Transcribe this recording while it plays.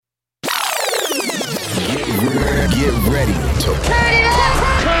Get ready to turn it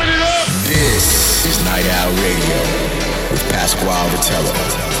up. Turn it up. This is Night Owl Radio with Pasquale Vitello.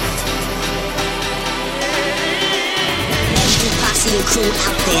 Every posse and crew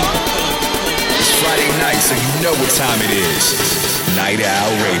out there. It's Friday night, so you know what time it is. Night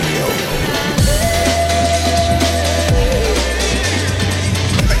Owl Radio.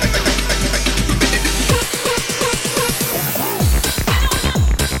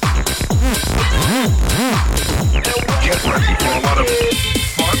 Get ready for a lot of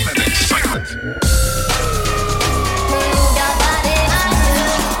fun and excitement.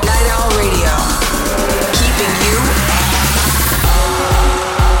 Night Owl Radio, keeping you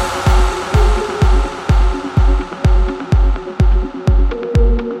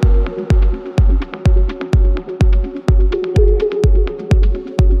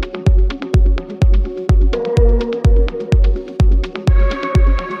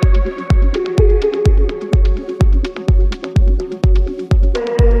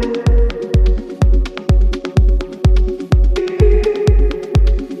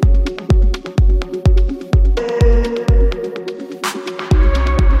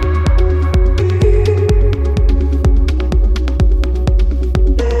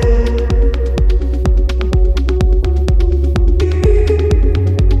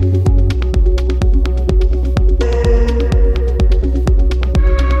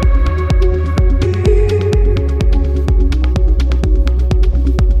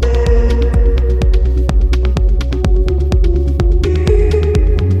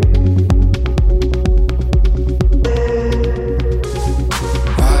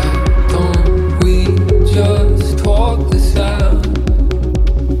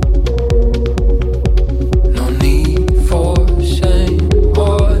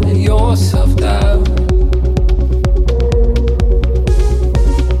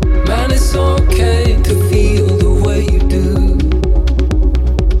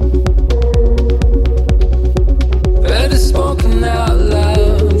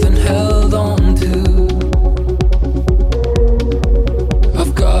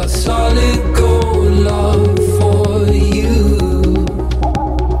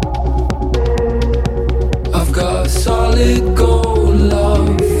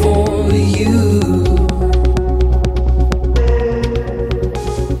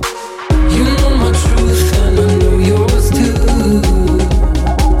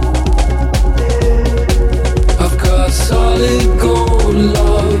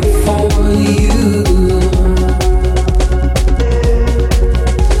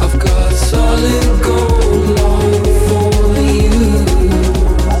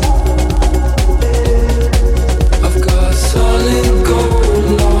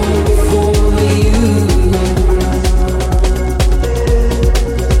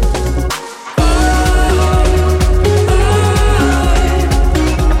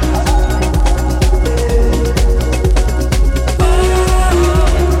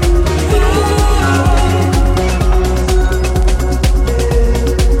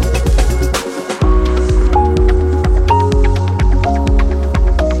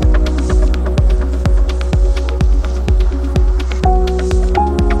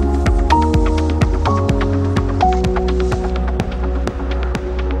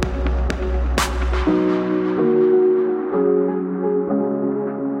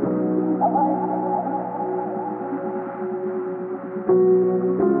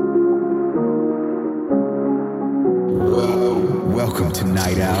Welcome to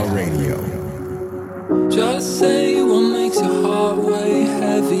Night Owl Radio. Just say what makes your heart weigh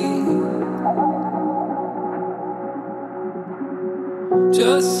heavy.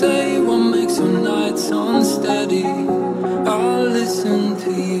 Just say what makes your nights unsteady. I'll listen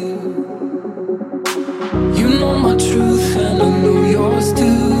to you. You know my truth and I know yours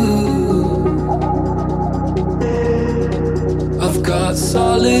too. I've got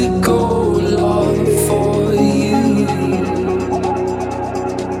solid gold love for you.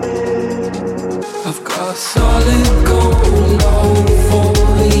 I've got solid gold love for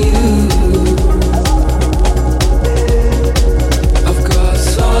you. I've got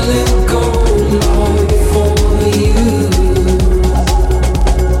solid gold love for you.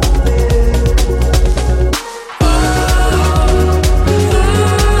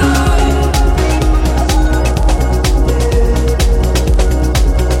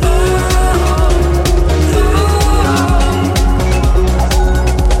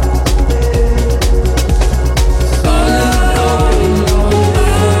 Solid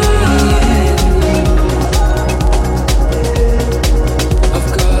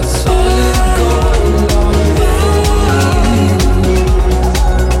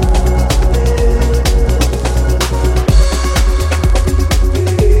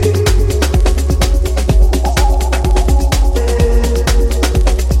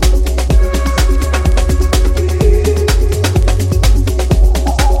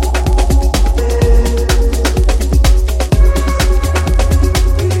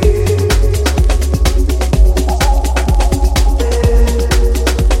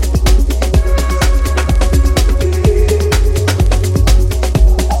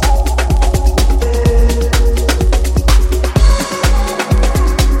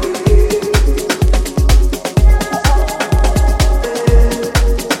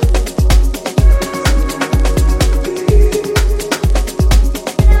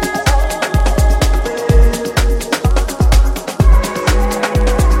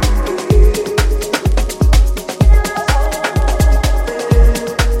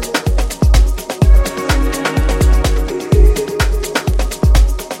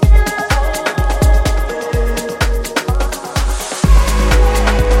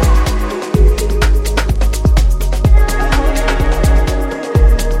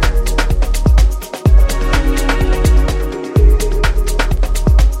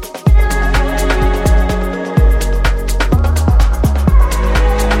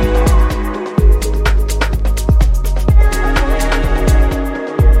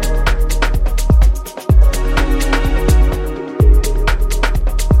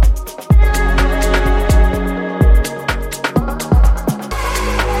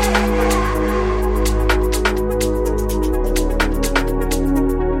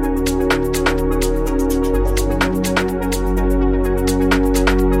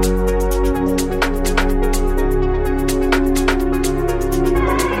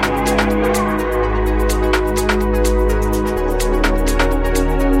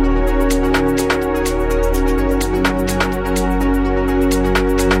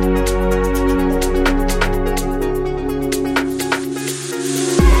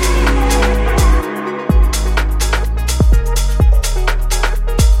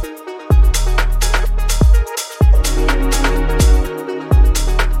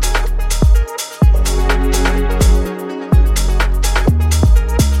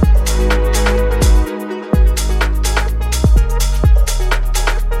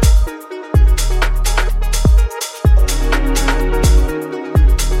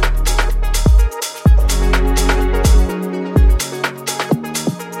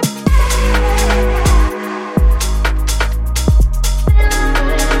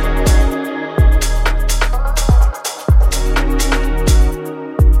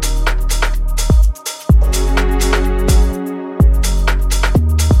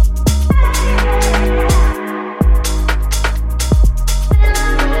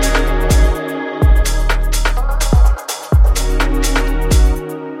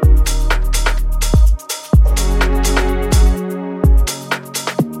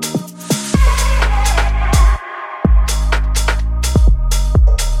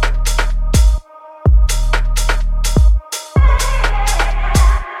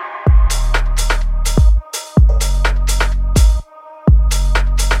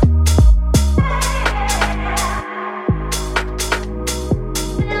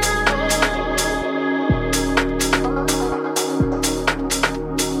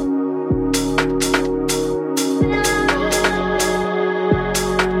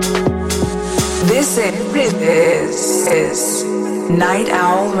This is Night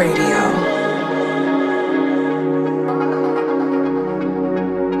Owl Radio.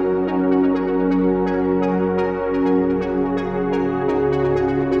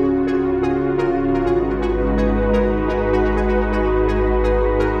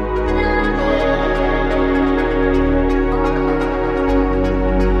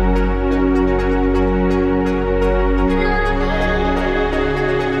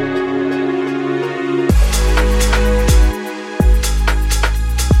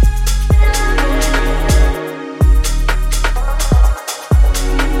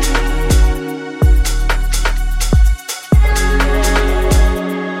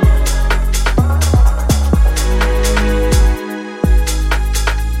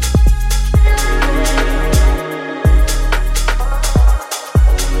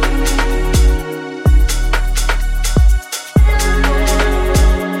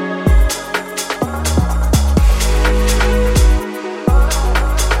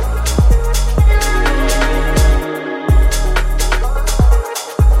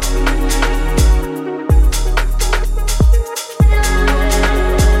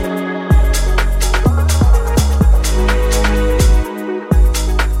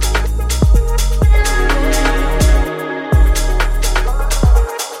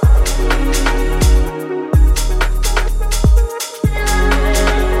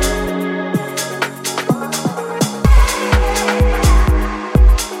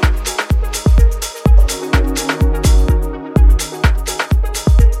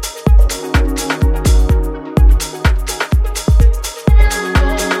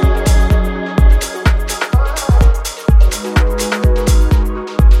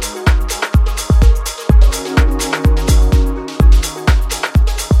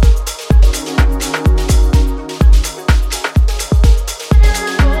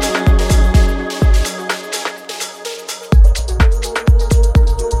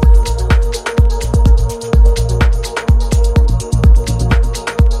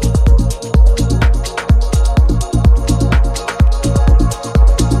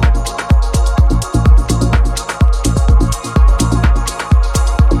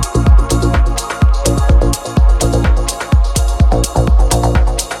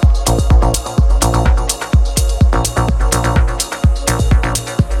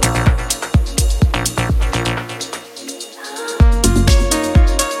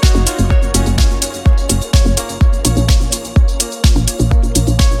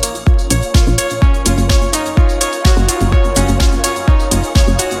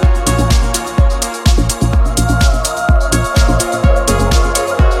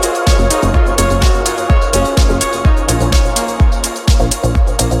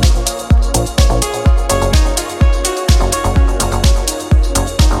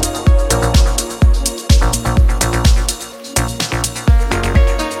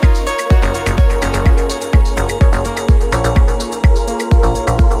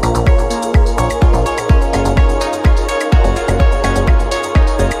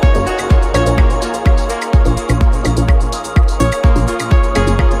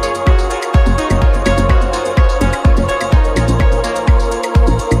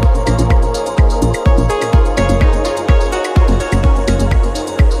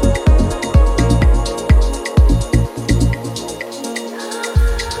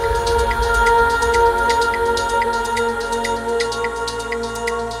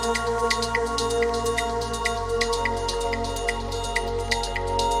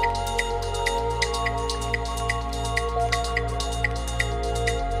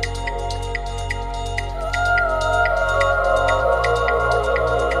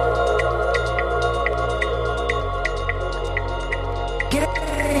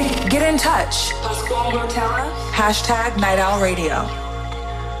 Get in touch. Hashtag Night Owl Radio.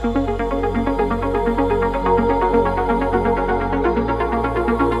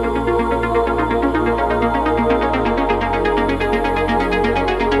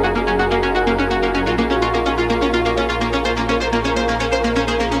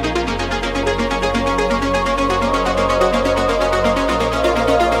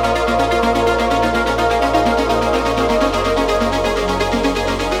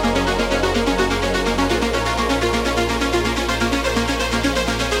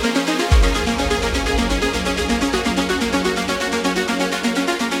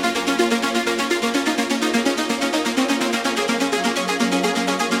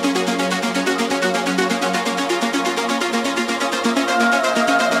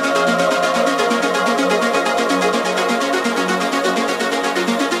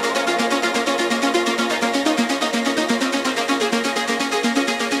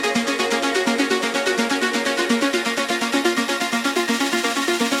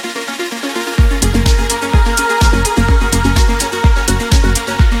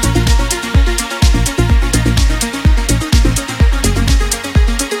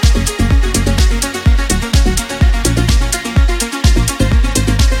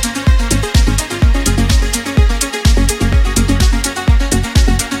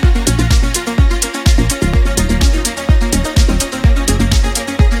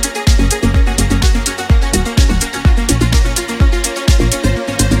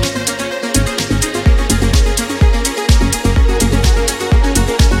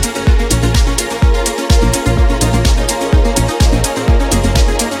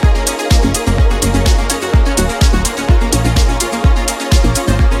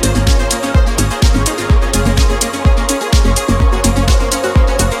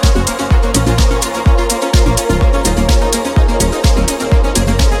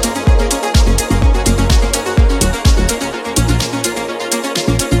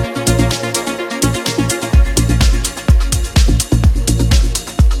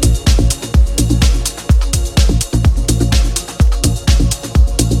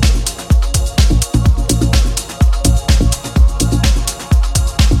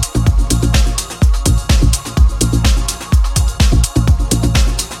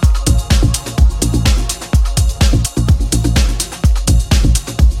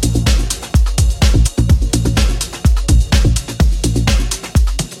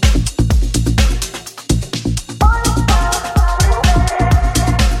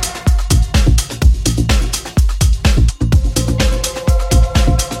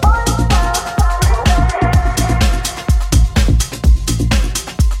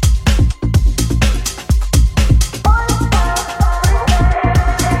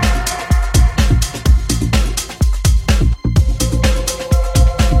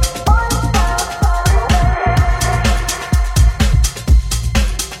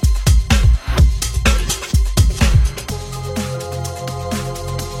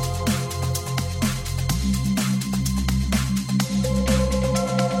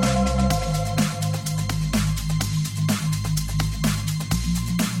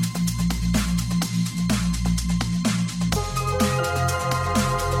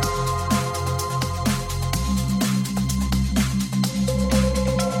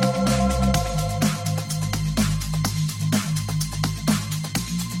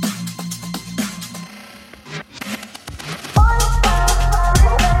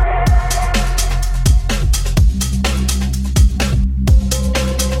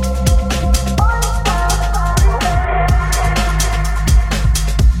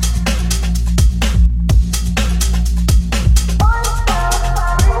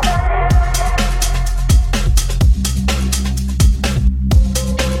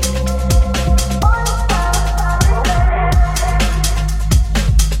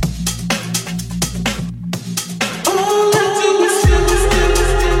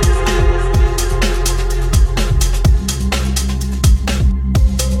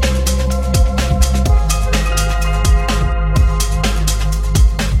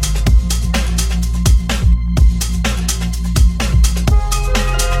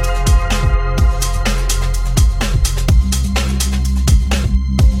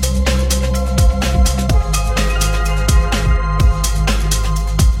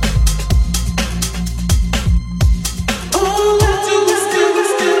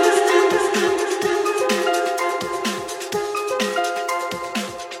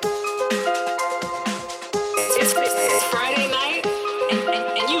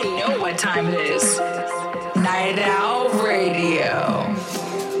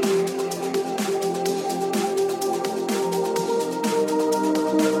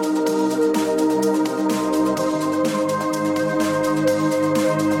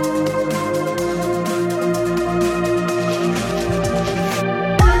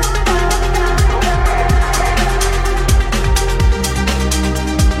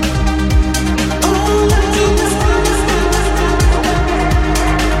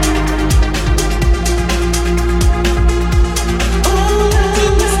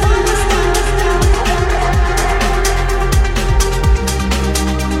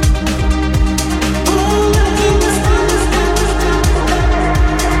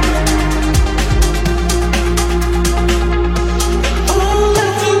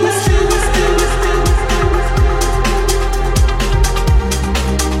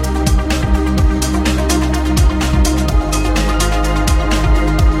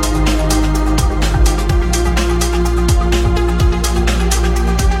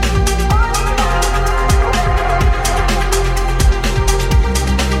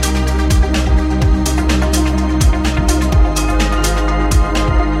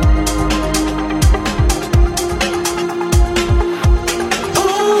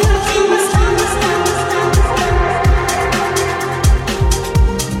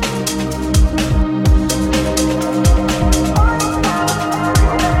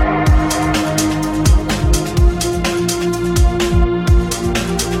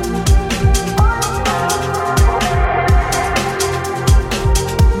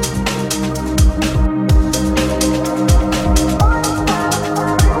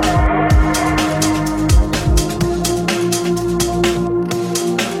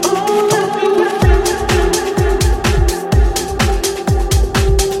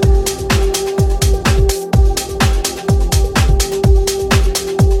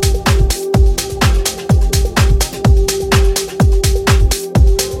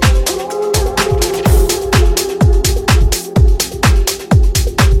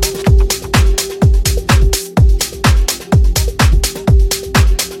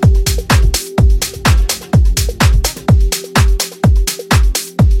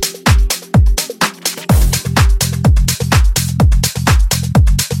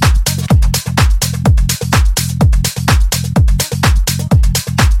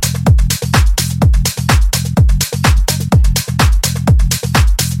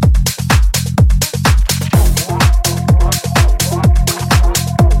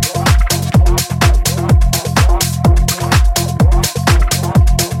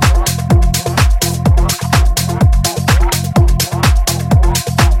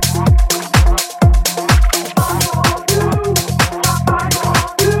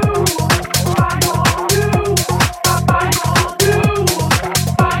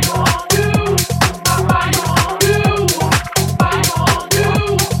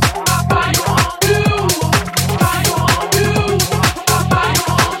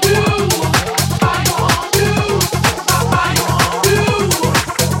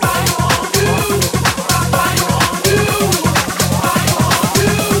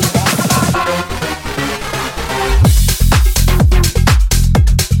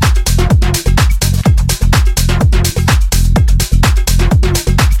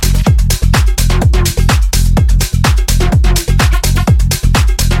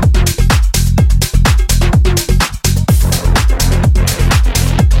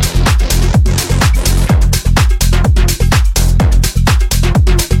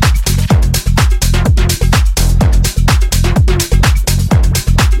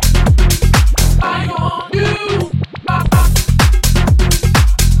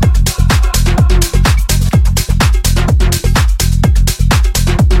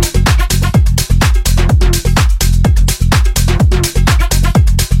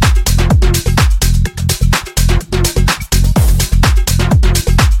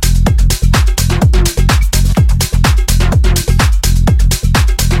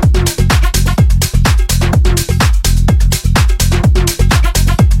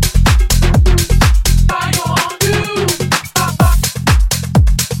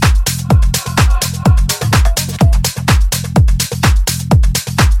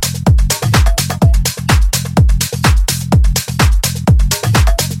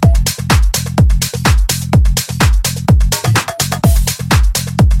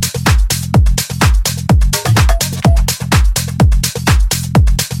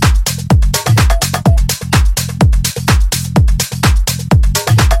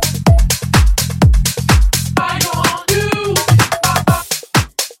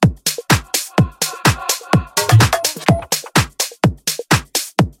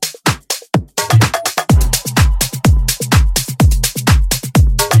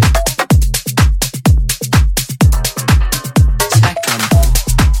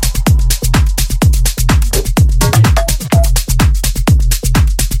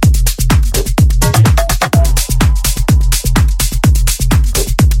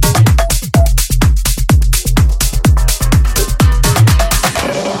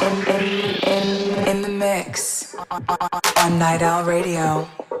 on Night Owl Radio.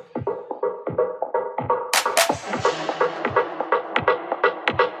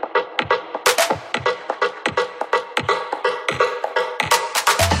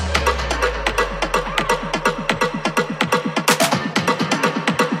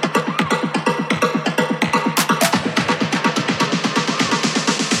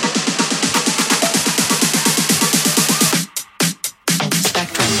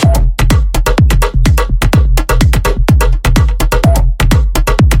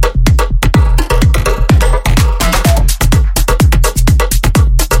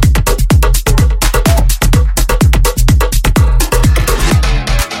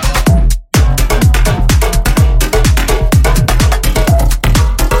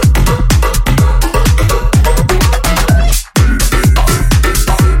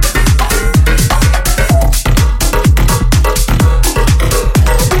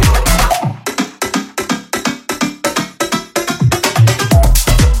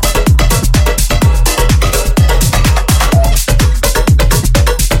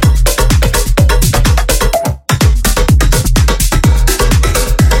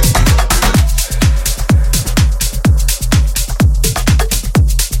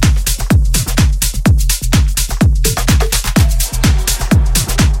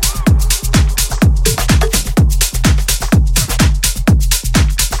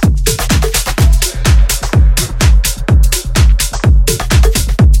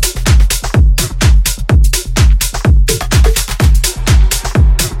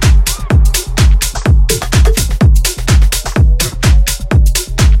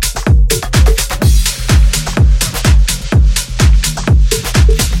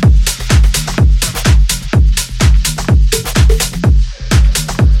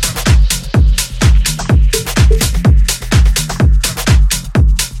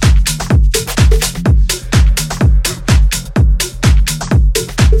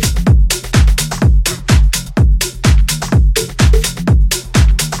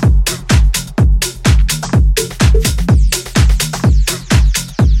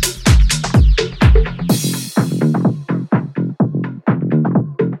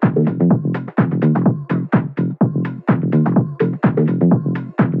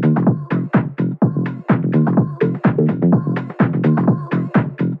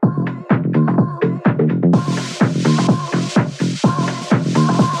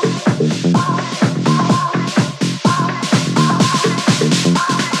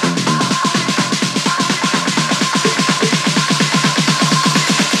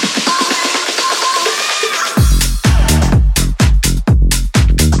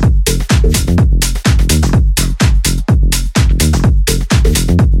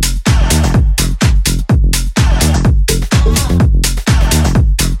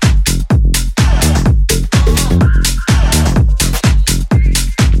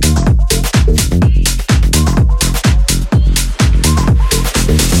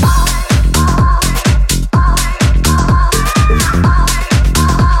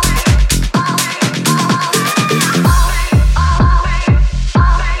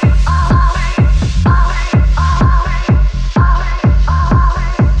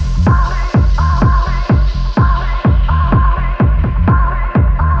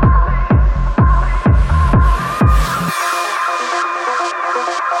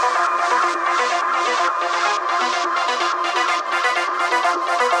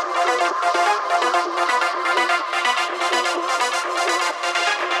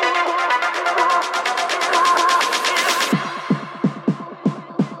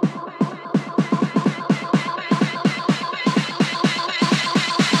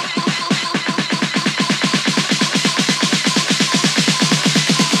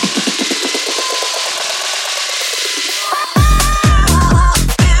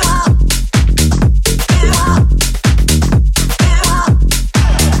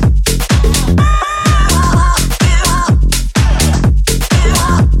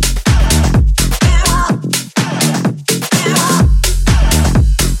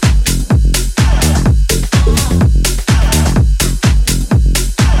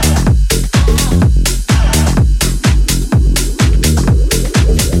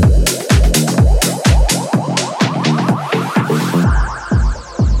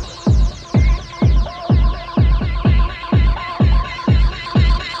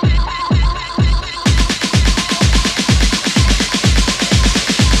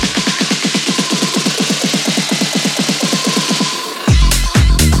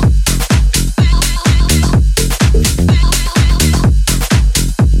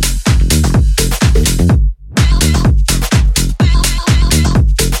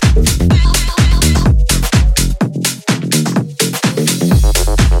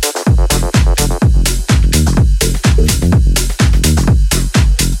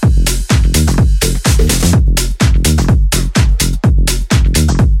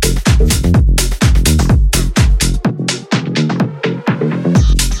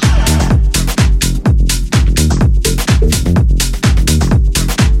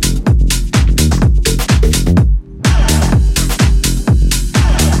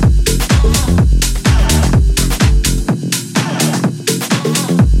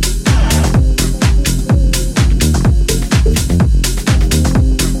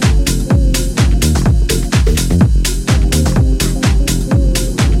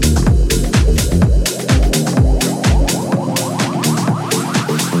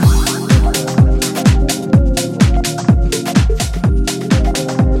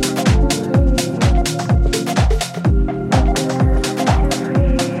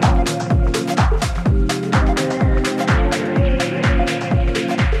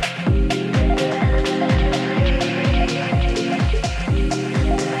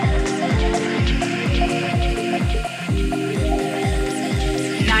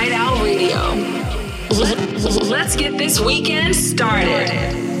 Let's get this weekend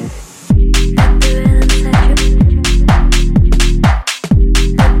started.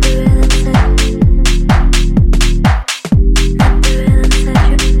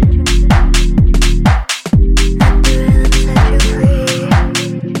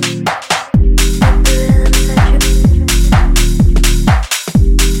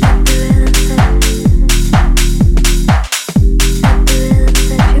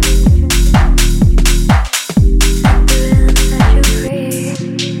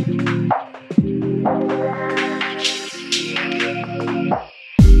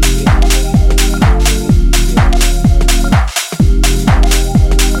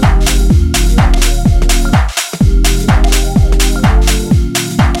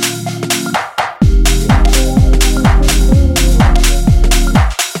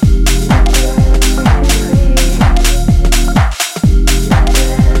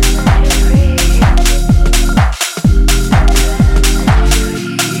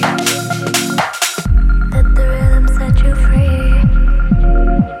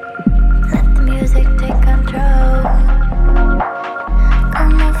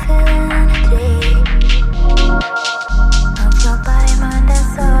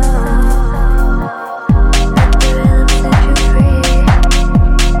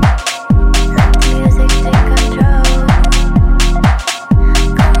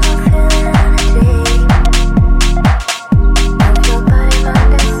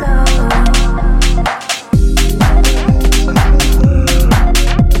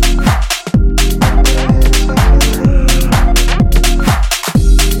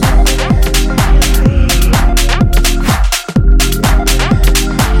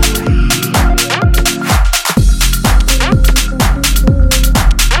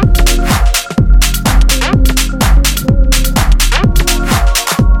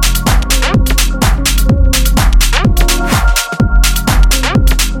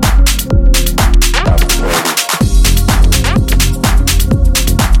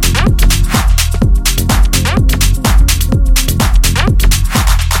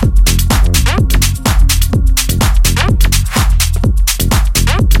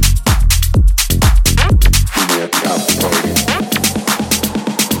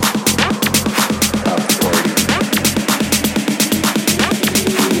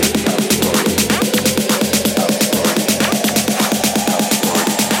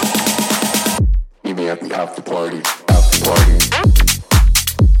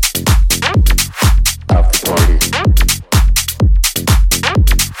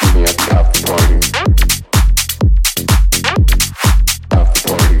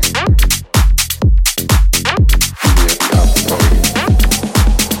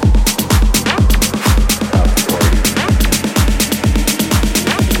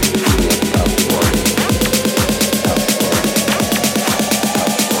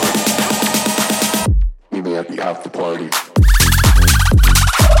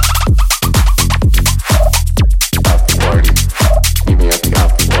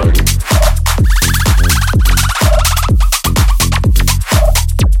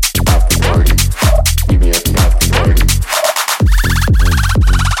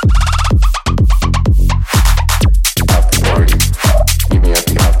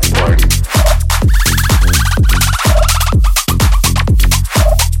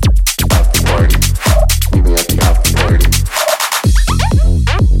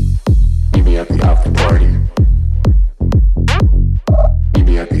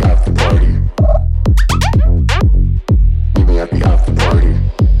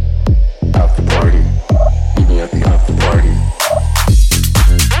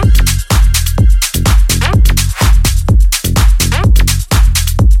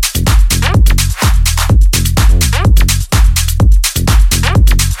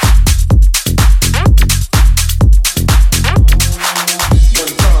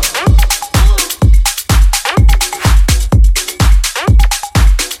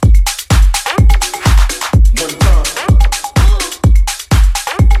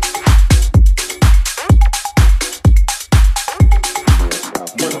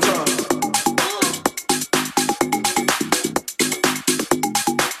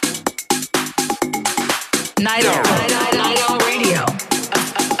 Night Owl Radio.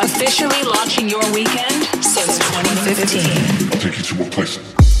 Officially launching your weekend since 2015. I'll take you to a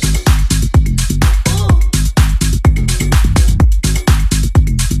place.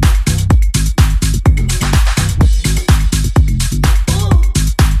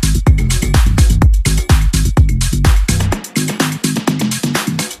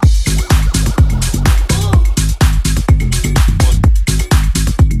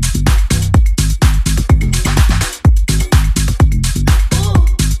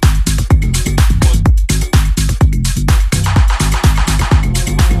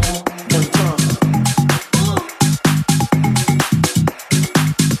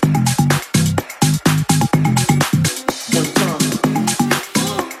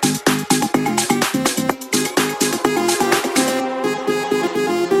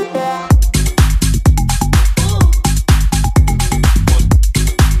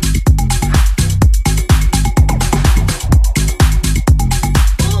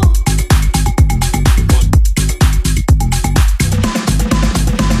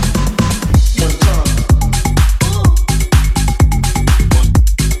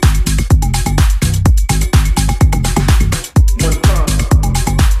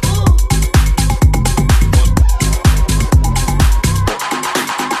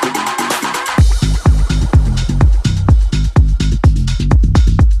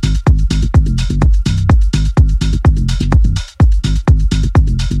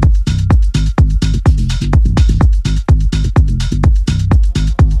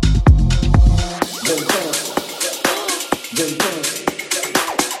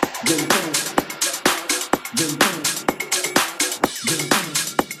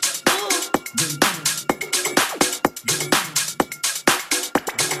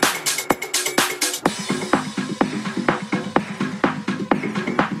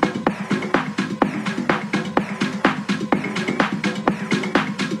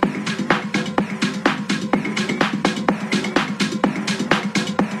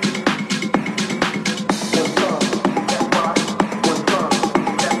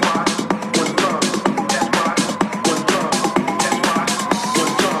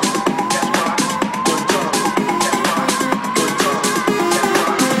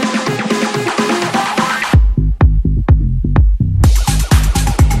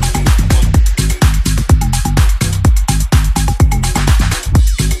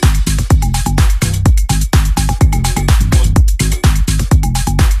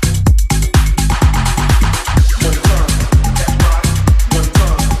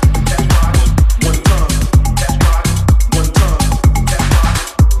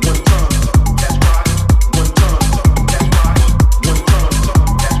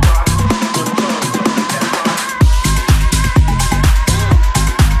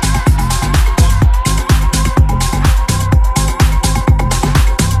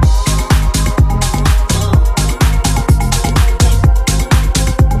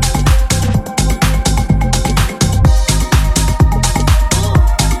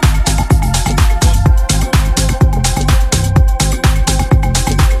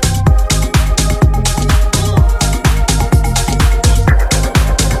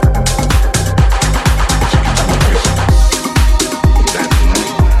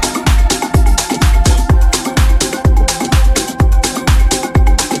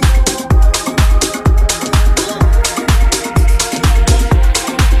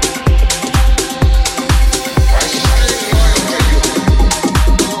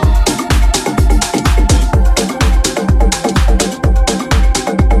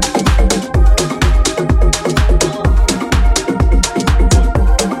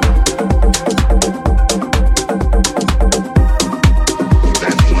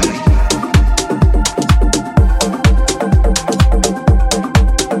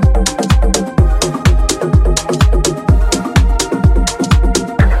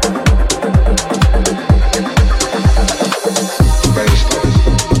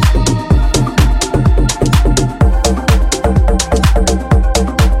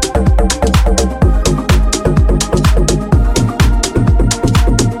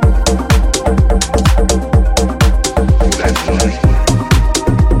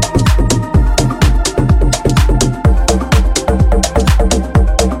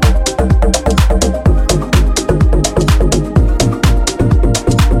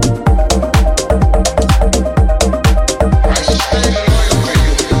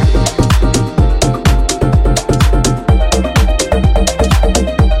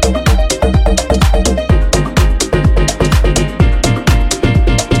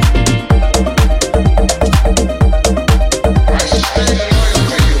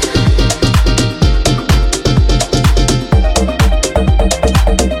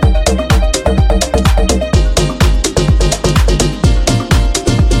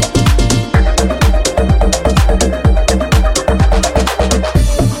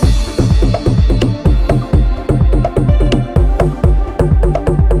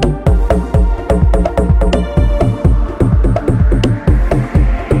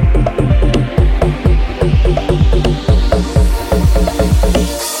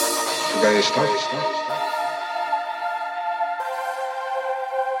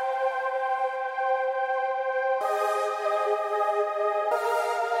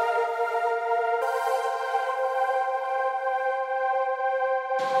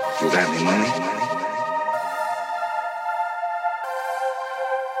 You got any money?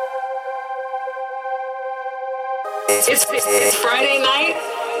 It's Friday night,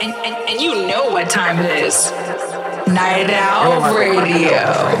 and you know what time it is. Night Owl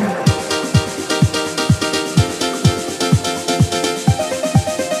Radio.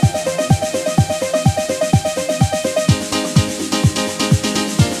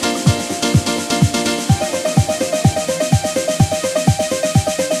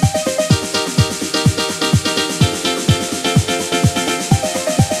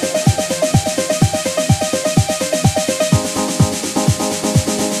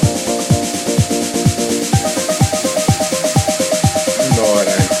 Lord,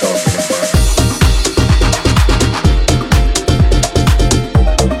 I ain't talking.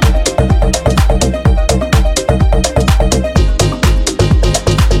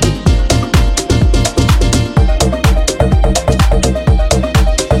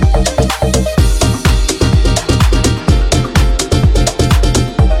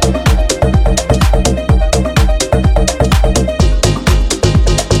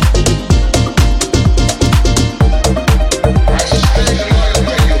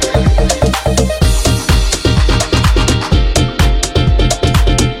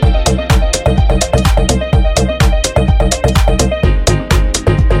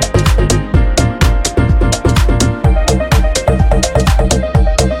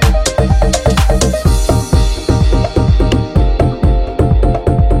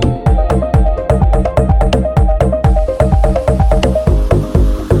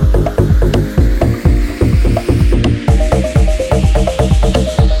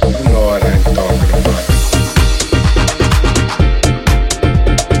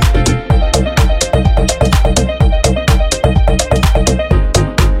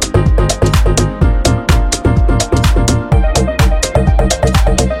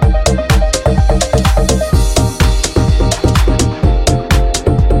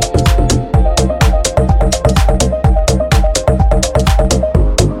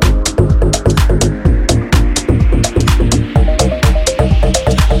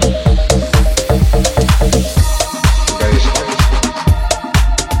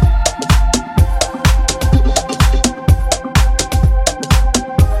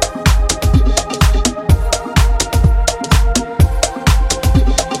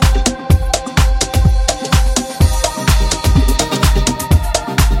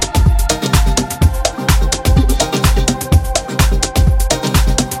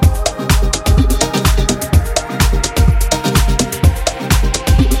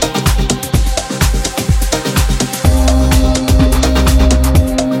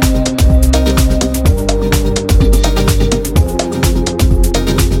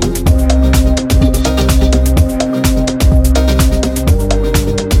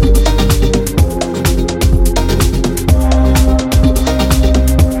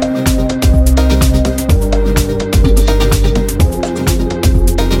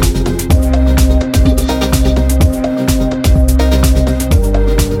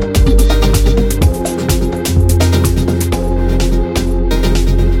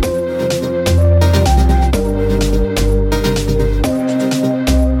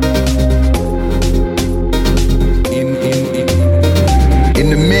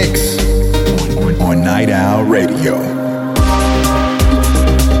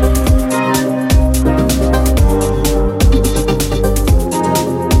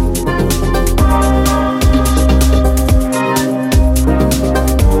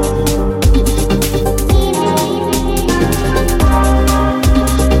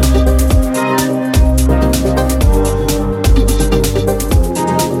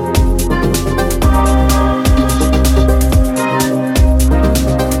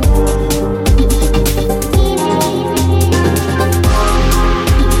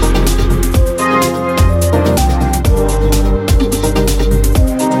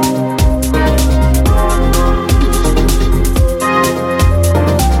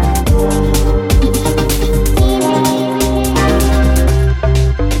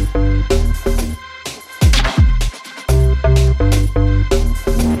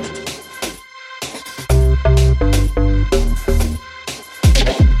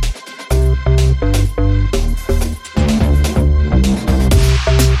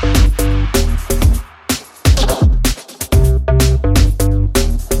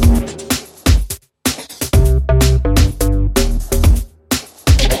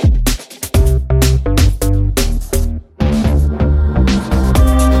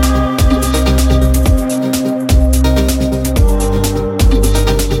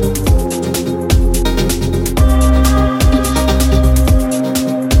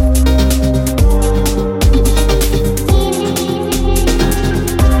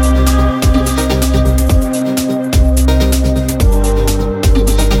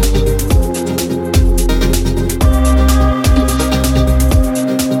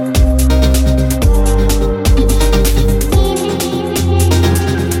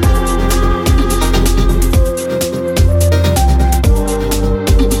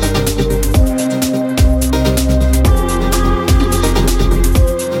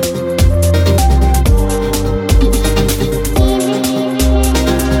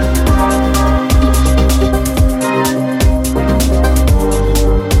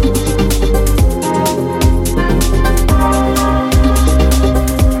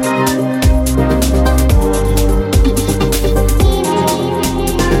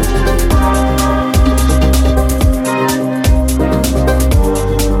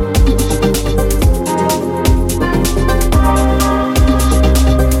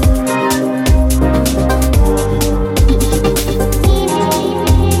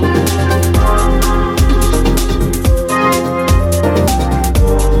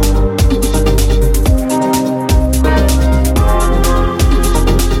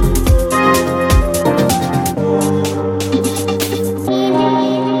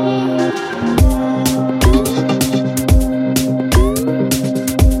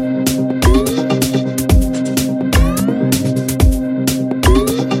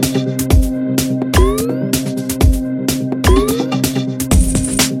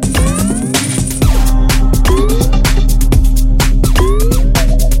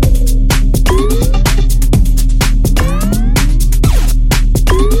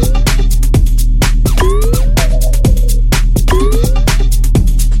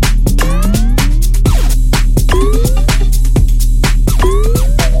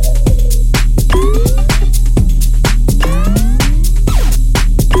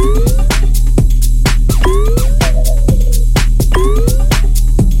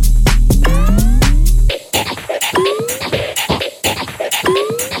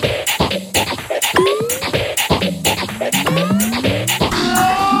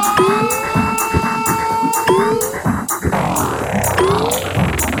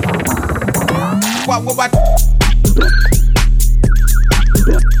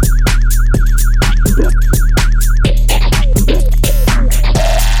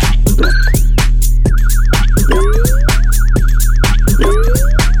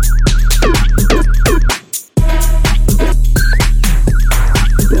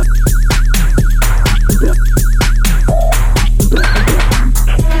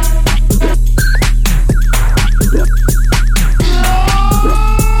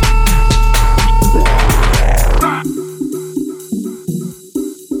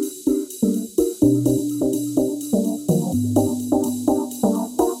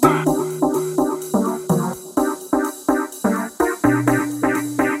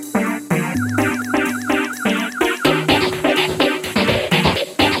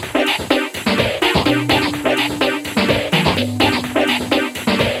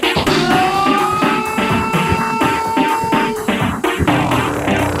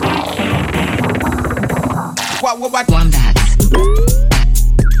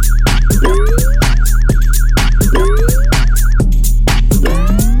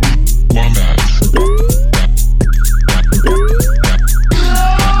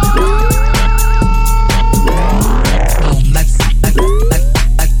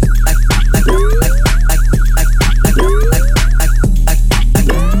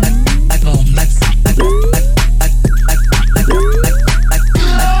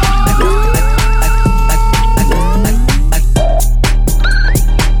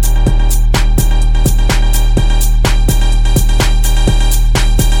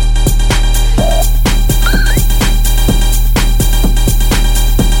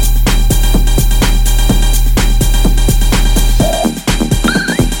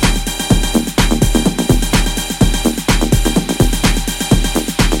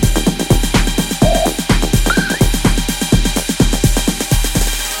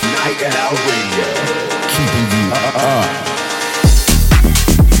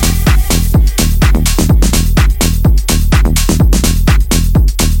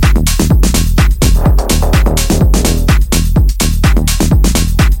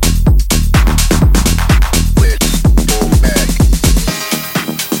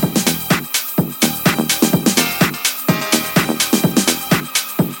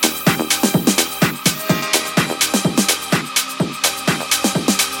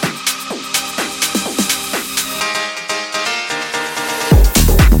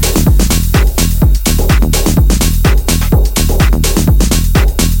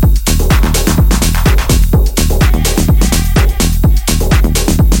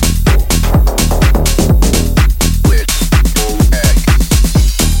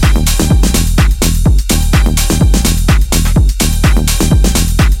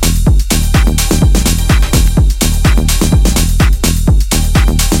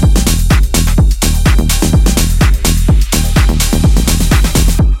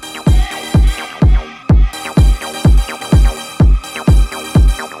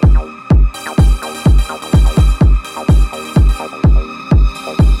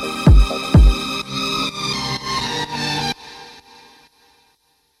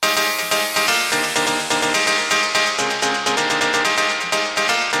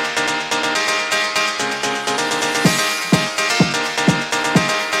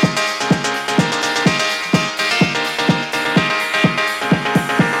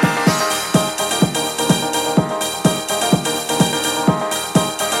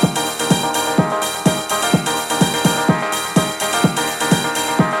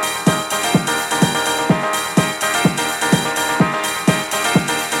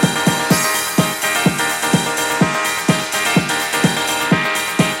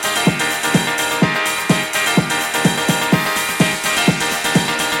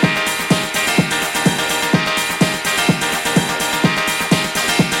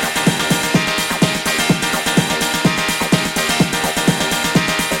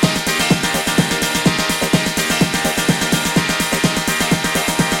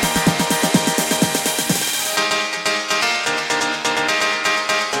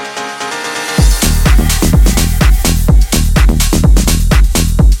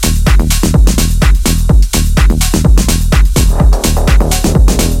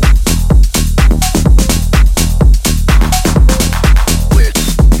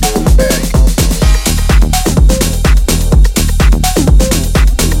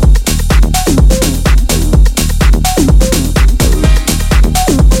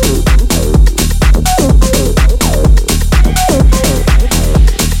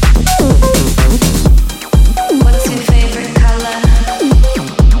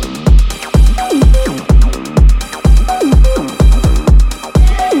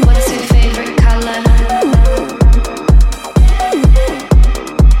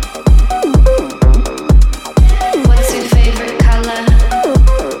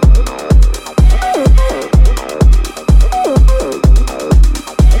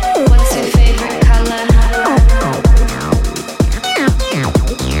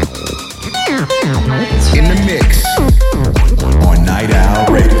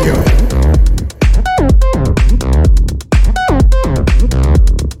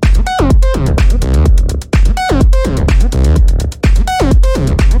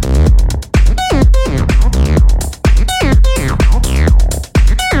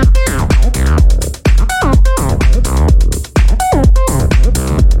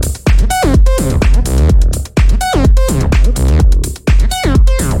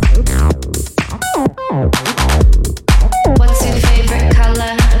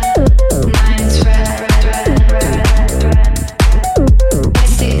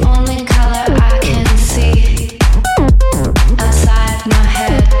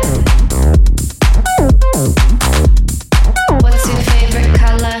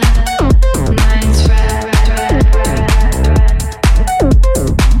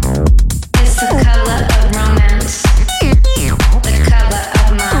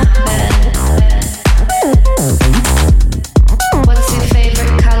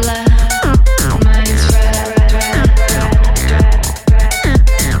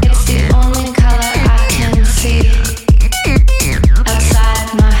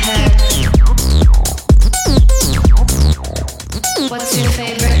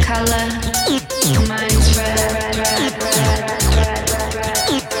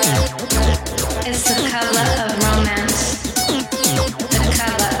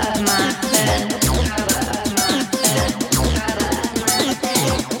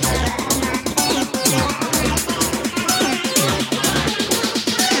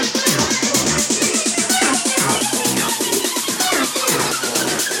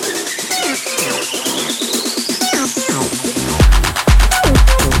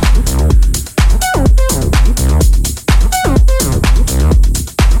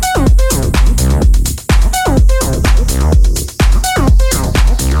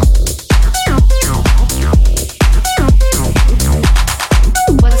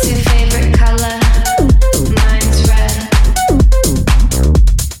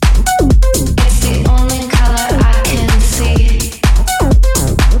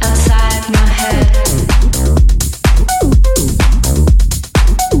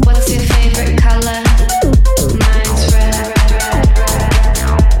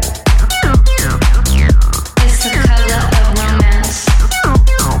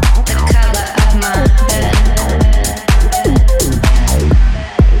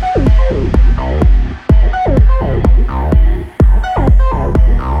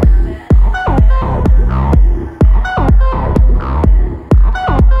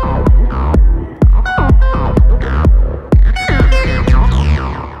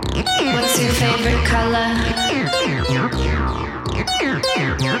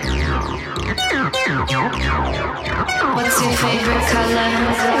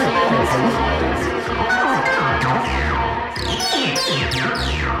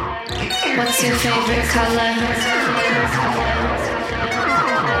 What's your favorite color?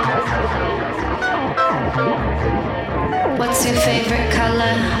 What's your favorite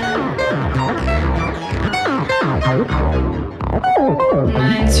color?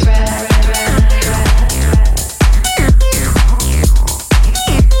 Mine's red.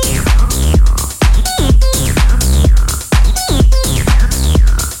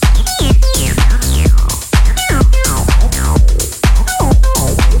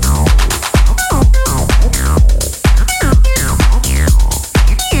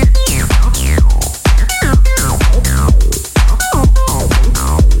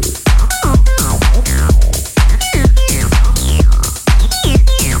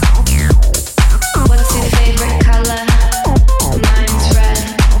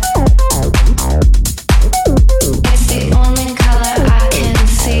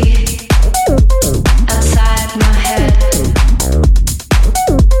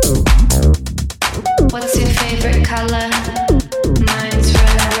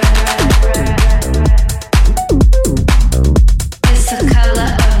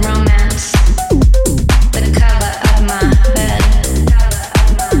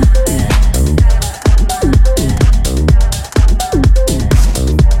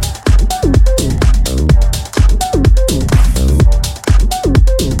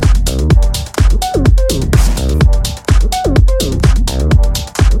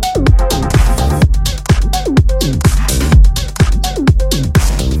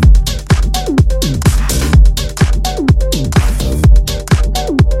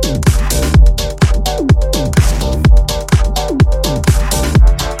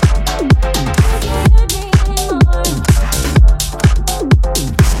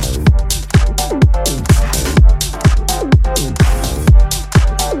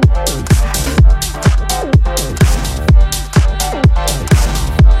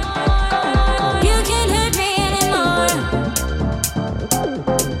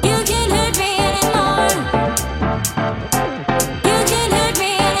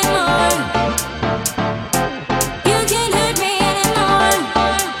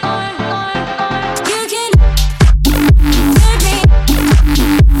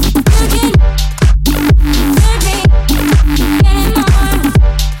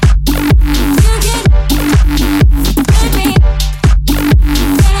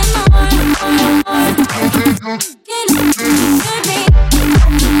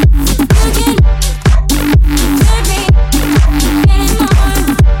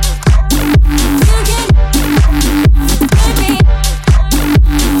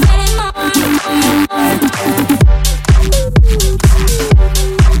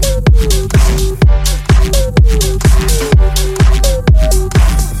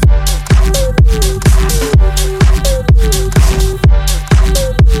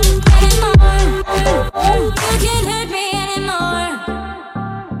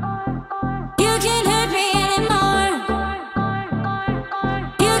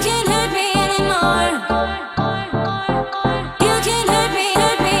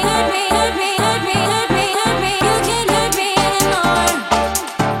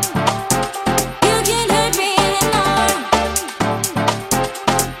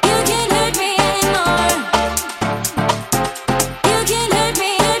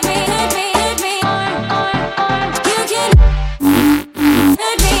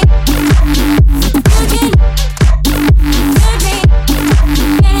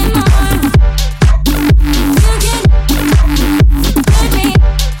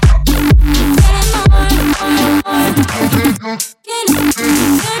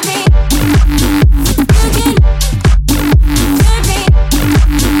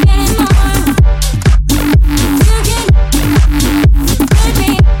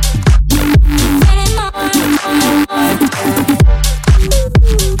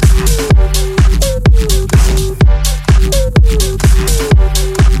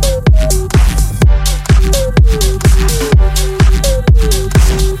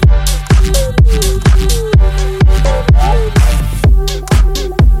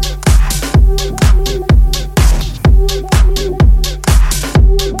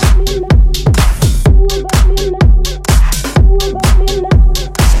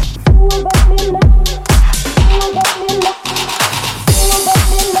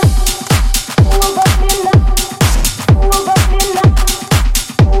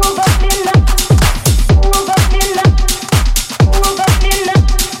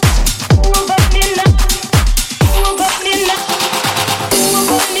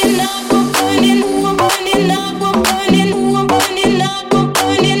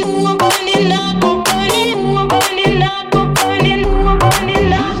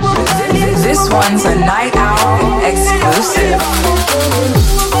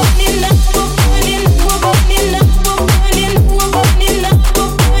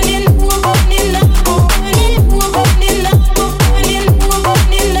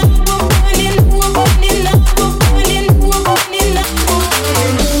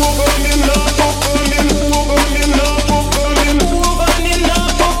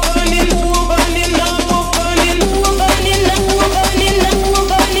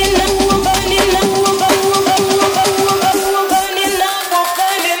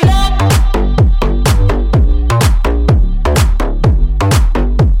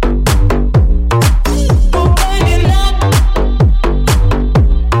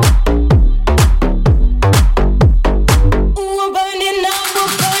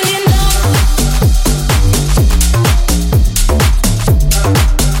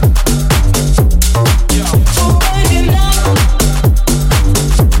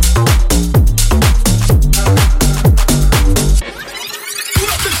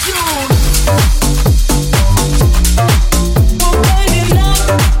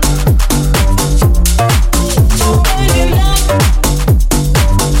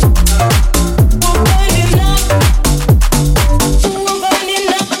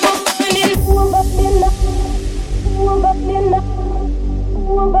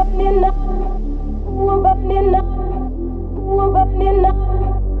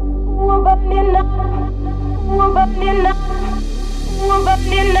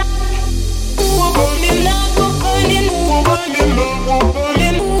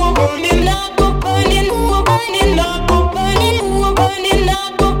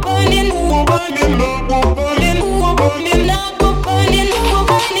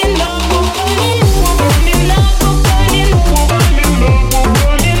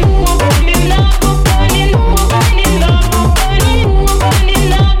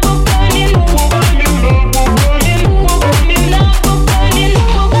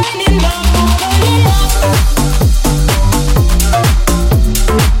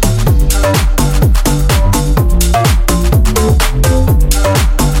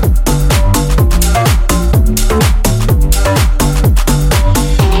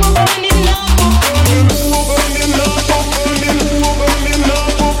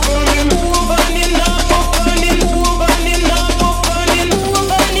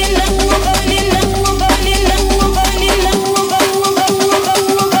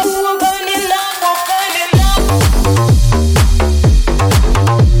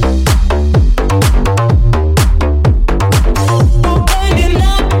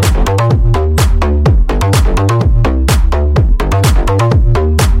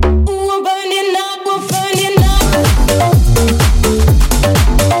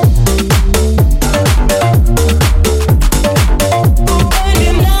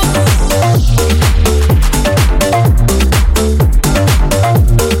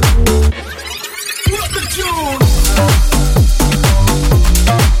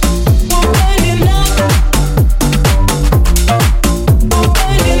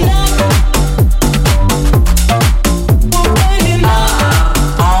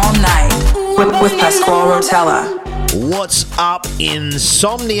 Nutella. What's up,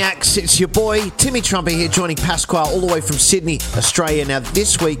 Insomniacs? It's your boy, Timmy Trumpet here, joining Pasquale all the way from Sydney, Australia. Now,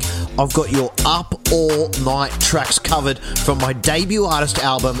 this week, I've got your up all night tracks covered from my debut artist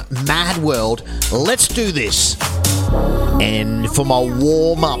album, Mad World. Let's do this. And for my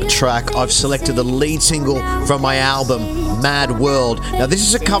warm-up track, I've selected the lead single from my album, Mad World. Now, this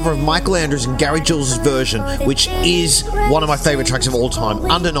is a cover of Michael Andrews and Gary Jules' version, which is one of my favourite tracks of all time.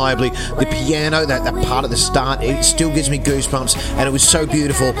 Undeniably, the piano, that part at the start, it still gives me goosebumps, and it was so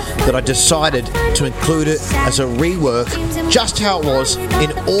beautiful that I decided to include it as a rework, just how it was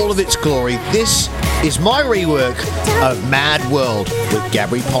in all of its glory. This is my rework of Mad World with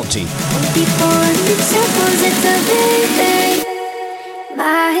Gabri Ponte.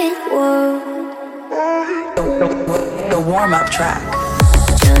 The warm-up track.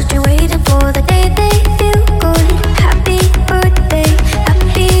 Children waiting for the day they feel good. Happy birthday,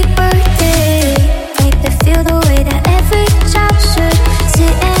 happy birthday. Make them feel the way that every child should.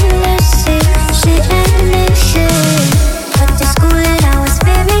 Sit and listen, sit and listen. Went to school and I was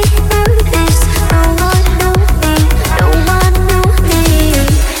very nervous. No one knew me, no one knew me.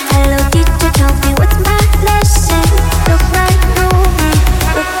 Hello teacher, tell me what's my lesson. Look right through me,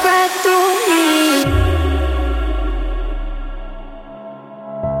 look right through me.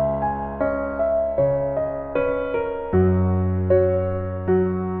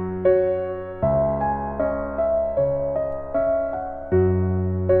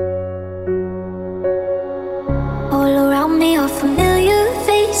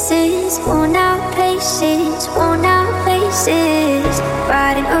 Worn out places,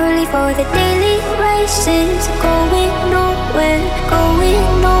 riding early for the daily races, going nowhere,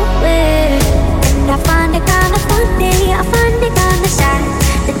 and I find it kinda funny, I find it kinda sad.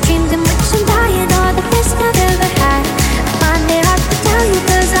 The dreams in which I'm dying are the best I've ever had. I find it hard to tell you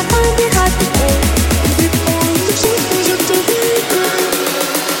 'cause I find it hard to take.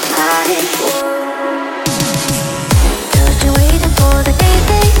 You're waiting for the day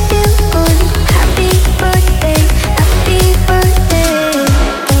they feel good. Happy birthday, happy birthday.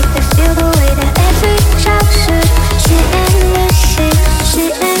 Make them feel the way that every child should. Sit and listen,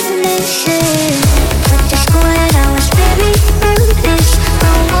 sit and listen. Went to school and I was very nervous.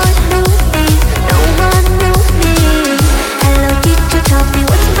 No one knew me, no one knew me. Hello teacher, tell me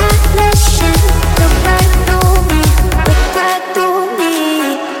what's my lesson. Look right through me, look right through me.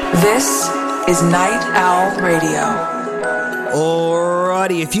 This is Night Owl Radio.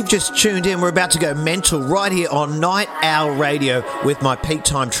 Alrighty, if you've just tuned in, we're about to go mental right here on Night Owl Radio with my peak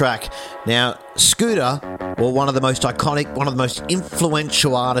time track. Now, Scooter, well, one of the most iconic, one of the most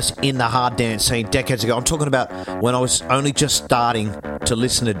influential artists in the hard dance scene decades ago. I'm talking about when I was only just starting to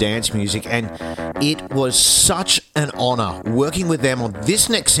listen to dance music, and it was such an honour working with them on this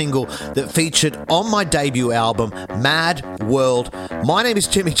next single that featured on my debut album, Mad World. My name is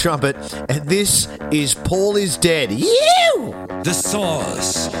Timmy Trumpet, and this is Paul is Dead. You! The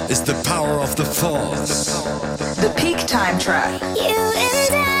source is the power of the force. The peak time track. You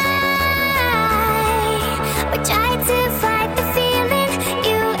and I, we tried to fight the feeling.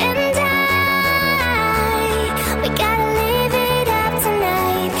 You and I, we gotta live it up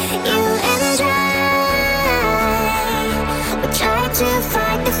tonight. You and I, we tried to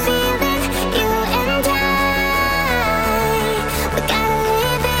fight the feeling. You and I, we gotta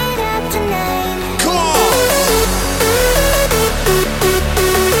live it up tonight. Come on!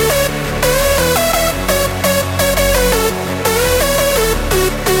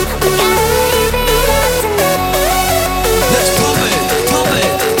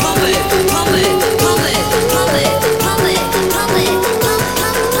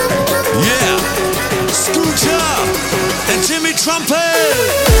 Timmy Trumpet!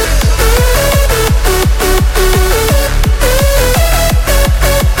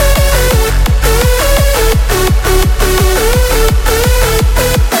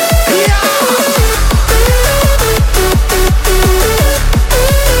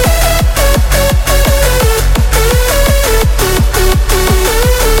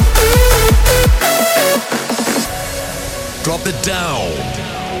 Drop it down.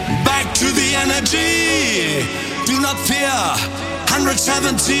 Back to the energy. Do not fear.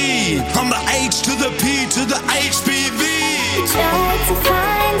 170 from the H to the P to the HPV. Tried to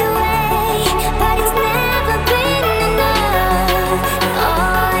find a way, but it's never been enough. All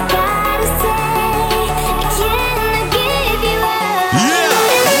I gotta say, I cannot give you up. Yeah.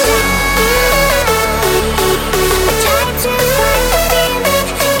 I tried to find the feeling,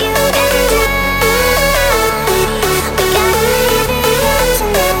 you and I. We gotta live it up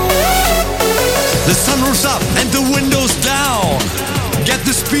tonight. The sun rose up and the windows down. Get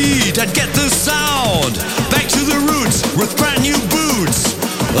the speed and get the sound.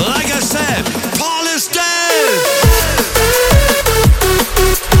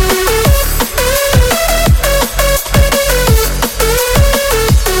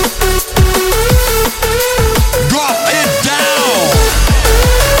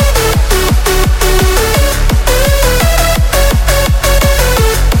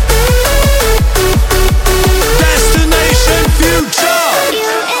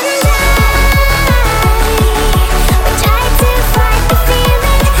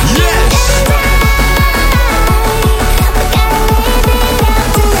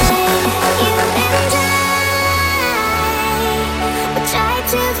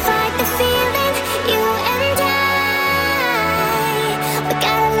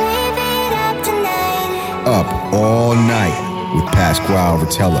 Up All Night with Pasquale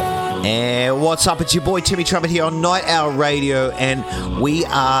Rotella. And what's up? It's your boy Timmy Trumpet here on Night Owl Radio, and we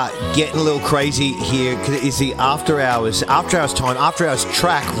are getting a little crazy here because it's the after hours time, after hours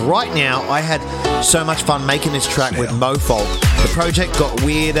track. Right now, I had so much fun making this track with Mofolk. The project got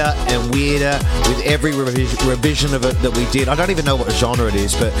weirder and weirder with every revision of it that we did. I don't even know what genre it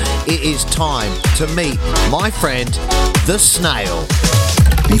is, but it is time to meet my friend, the Snail.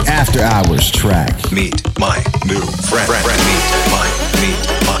 The After Hours track. Meet my new friend. Meet my friend.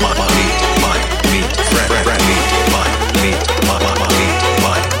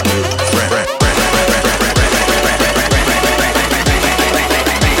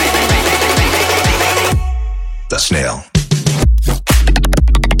 The Snail.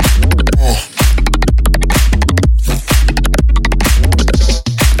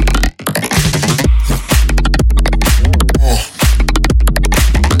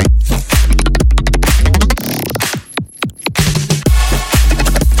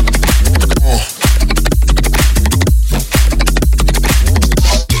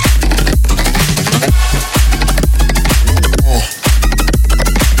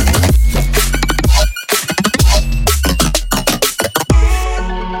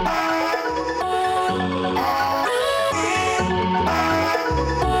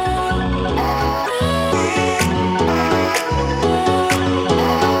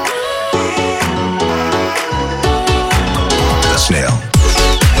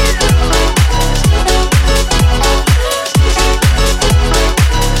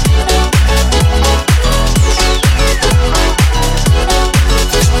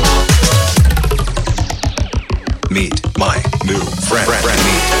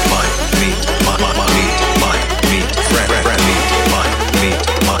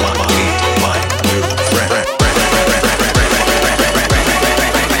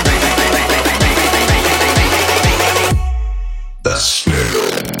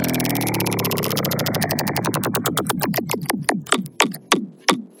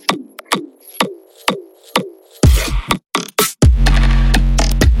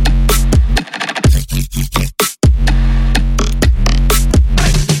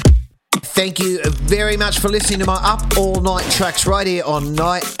 Thank you very much for listening to my Up All Night tracks right here on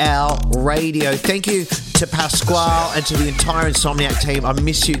Night Owl Radio. Thank you to Pasquale and to the entire Insomniac team. I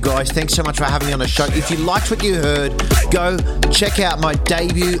miss you guys. Thanks so much for having me on the show. If you liked what you heard, go check out my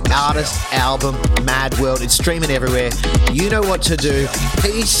debut artist album, Mad World. It's streaming everywhere. You know what to do.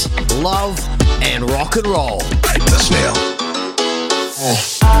 Peace, love, and rock and roll. The Snail.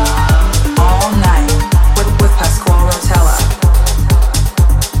 All night with Pasquale Rotella.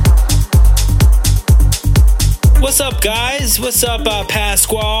 What's up, guys? What's up,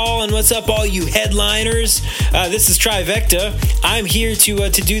 Pasquale? And what's up, all you headliners? This is Trivecta. I'm here to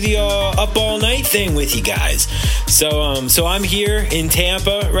do the up all night thing with you guys. So I'm here in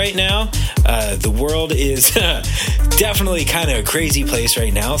Tampa right now. The world is definitely kind of a crazy place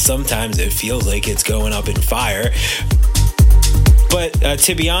right now. Sometimes it feels like it's going up in fire. But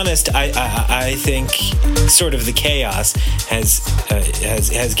to be honest, I think sort of the chaos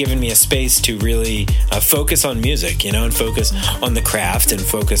has given me a space to really focus on music, and focus on the craft and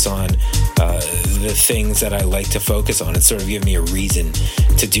focus on the things that I like to focus on. It's sort of given me a reason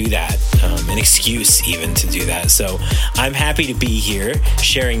to do that, an excuse even to do that. So I'm happy to be here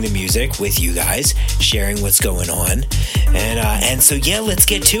sharing the music with you guys, sharing what's going on. And so, yeah, let's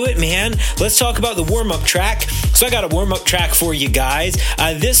get to it, man. Let's talk about the warm-up track. So I got a warm-up track for you guys.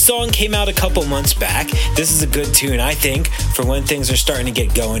 This song came out a couple months back. This is a good tune, I think, for when things are starting to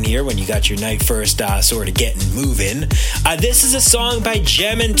get going here, when you got your night first sort of getting moving. This is a song by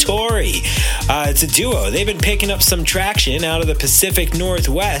Jem and Tori. It's a duo. They've been picking up some traction out of the Pacific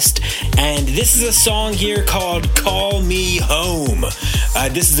Northwest, and this is a song here called Call Me Home.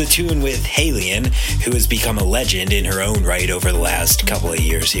 This is a tune with Halien, who has become a legend in her own right over the last couple of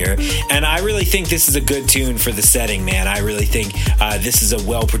years here, and I really think this is a good tune for the setting, man. I really think this is a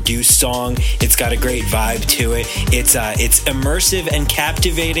well-produced song. It's got a great vibe to it. It's immersive and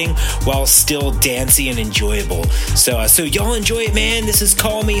captivating while still dancey and enjoyable. So y'all enjoy it, man. This is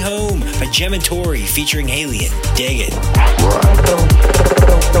Call Me Home by Jem and Tori featuring Halien. Dig it.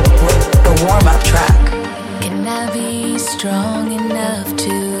 The warm-up track. Can I be strong enough to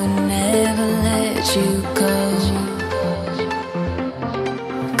never let you go?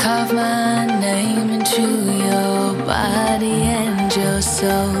 Carve my name into your body and your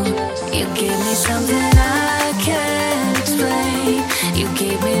soul. You give me something I can't explain. You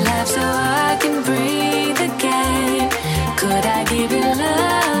give me life so I can breathe again. Could I give you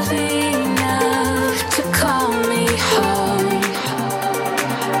love enough to call me home?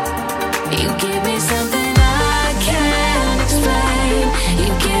 You give me something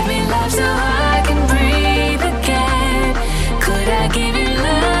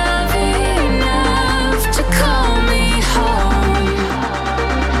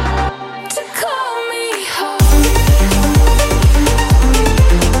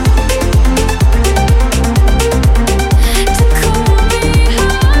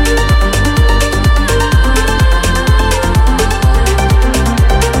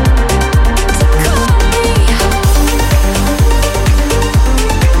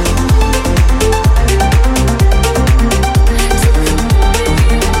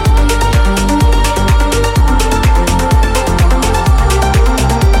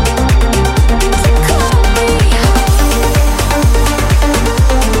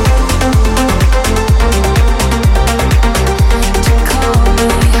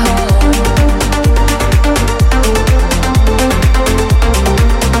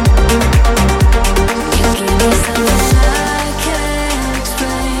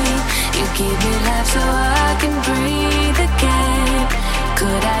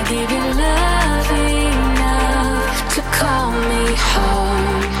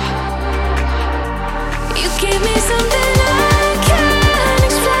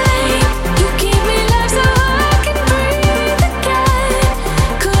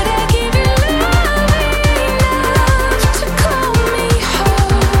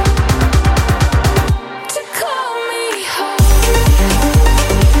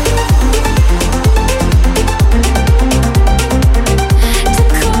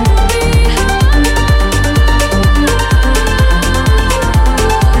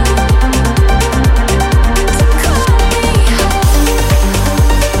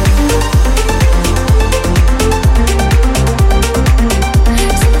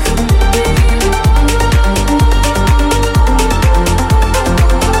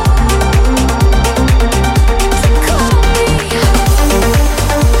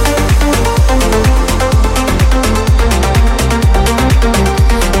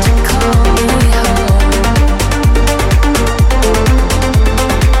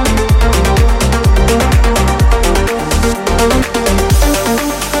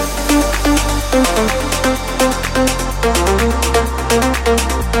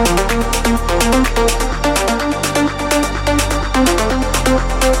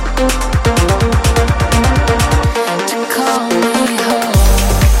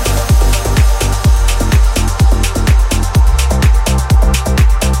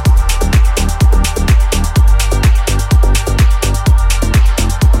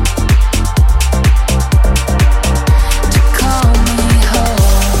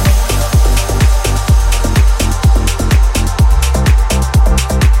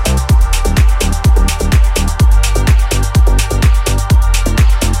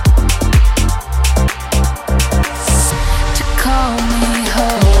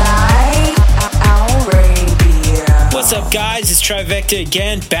It's Trivecta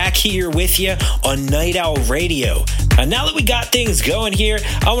again, back here with you on Night Owl Radio. Now that we got things going here,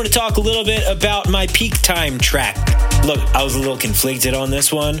 I want to talk a little bit about my peak time track. Look, I was a little conflicted on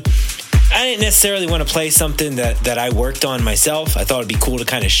this one. I didn't necessarily want to play something that I worked on myself. I thought it'd be cool to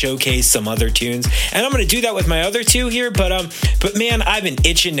kind of showcase some other tunes, and I'm going to do that with my other two here. But man, I've been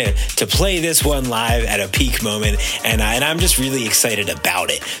itching to play this one live at a peak moment, and I'm just really excited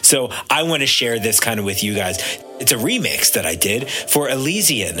about it. So I want to share this kind of with you guys. It's a remix that I did for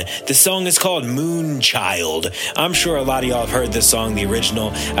Elysian. The song is called Moonchild. I'm sure a lot of y'all have heard this song, the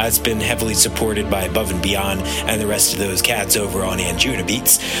original. It's been heavily supported by Above and Beyond and the rest of those cats over on Anjuna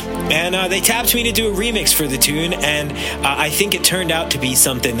Beats. And they tapped me to do a remix for the tune, and I think it turned out to be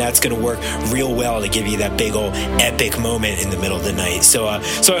something that's going to work real well to give you that big old epic moment in the middle of the night. So I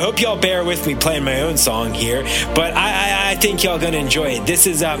hope y'all bear with me playing my own song here, but I think y'all going to enjoy it. This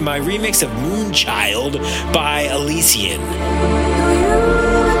is my remix of Moonchild by Elysian.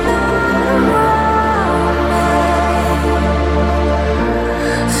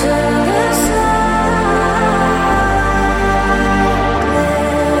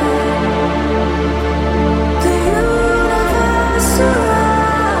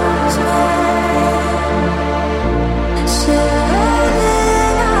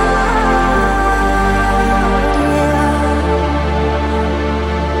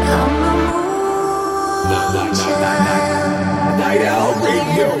 Night Owl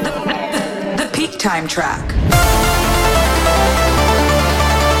Radio. The peak time track.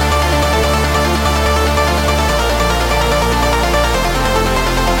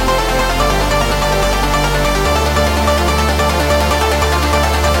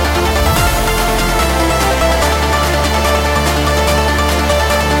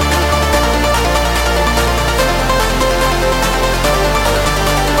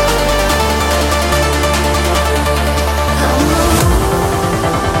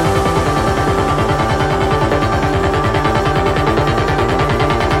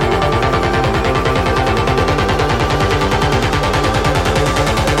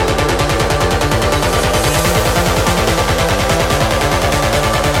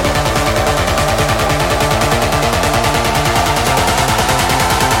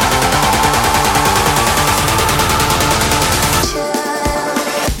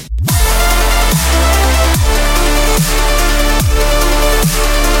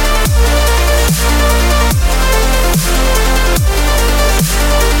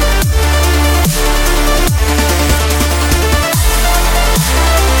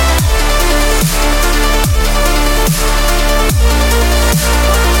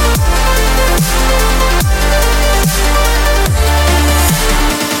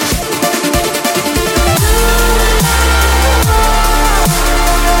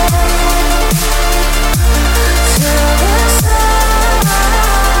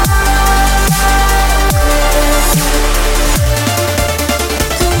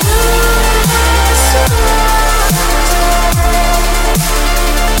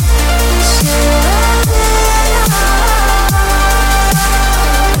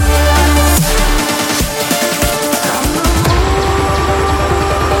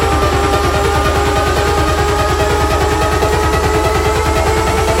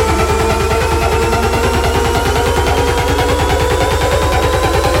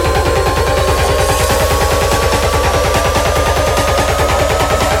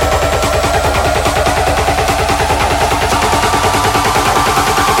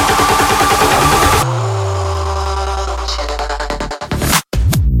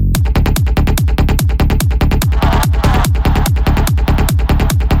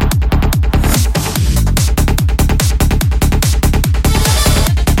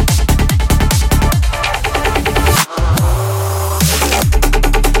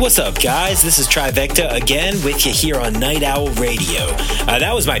 What's up, guys? This is Trivecta again with you here on Night Owl Radio.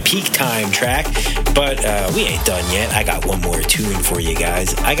 That was my peak time track, but we ain't done yet. I got one more tune for you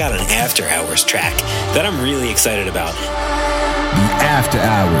guys. I got an after hours track that I'm really excited about. The after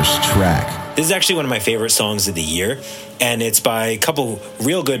hours track. This is actually one of my favorite songs of the year, and it's by a couple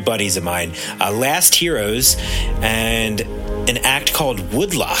real good buddies of mine, Last Heroes and an act called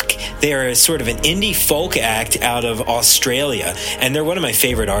Woodlock. They are sort of an indie folk act out of Australia, and they're one of my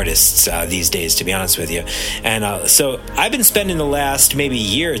favorite artists these days, to be honest with you. And so I've been spending the last maybe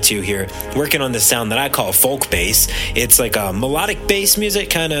year or two here working on the sound that I call folk bass. It's like a melodic bass music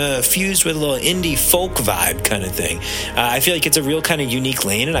kind of fused with a little indie folk vibe kind of thing. I feel like it's a real kind of unique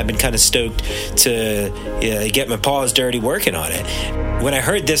lane, and I've been kind of stoked to get my paws dirty working on it. when I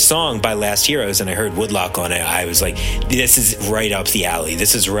heard this song by Last Heroes and I heard Woodlock on it, I was like, this is right up the alley.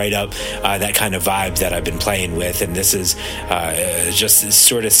 This is right up that kind of vibe that I've been playing with, and this is just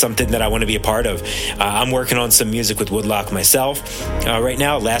sort of something that I want to be a part of. I'm working on some music with Woodlock myself right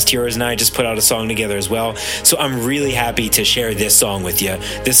now. Last Heroes and I just put out a song together as well, so I'm really happy to share this song with you.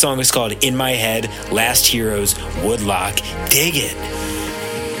 This song is called In My Head, Last Heroes, Woodlock. Dig it.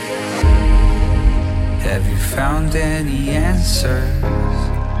 Have you found any answers?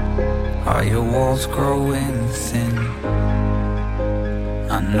 Are your walls growing thin?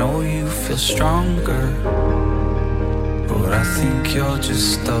 I know you feel stronger, but I think you're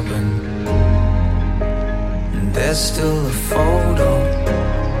just stubborn. And there's still a photo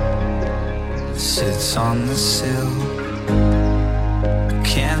that sits on the sill. I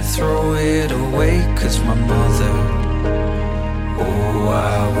can't throw it away 'cause my mother. Oh,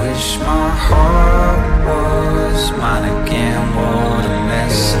 I wish my heart was mine again. What a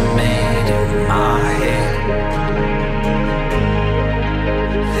mess I made in my head.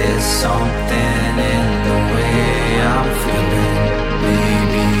 There's something in the way I'm feeling.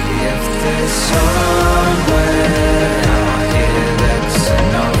 Maybe if there's somewhere out here that's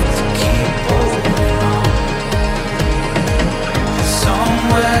enough to keep holding on.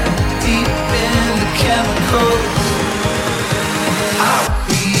 Somewhere deep in the chemicals, I'll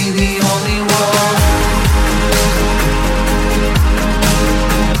be the only one.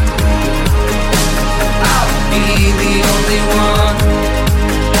 I'll be the only one.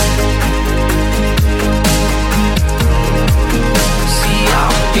 See,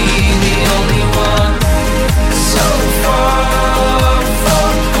 I'll be the only one. So far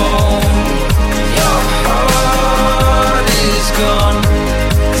from home, your heart is gone.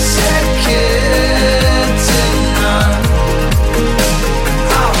 Second to none.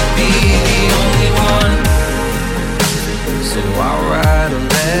 So I'll write a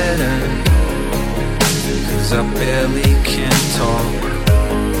letter, 'cause I barely can talk.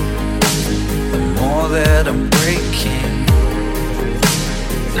 The more that I'm breaking,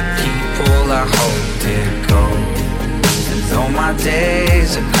 the people I hold dear go. And though my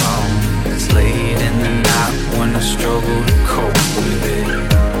days are gone, it's late in the night when I struggle to cope with it.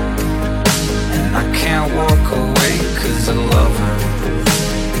 And I can't walk away 'cause I love her.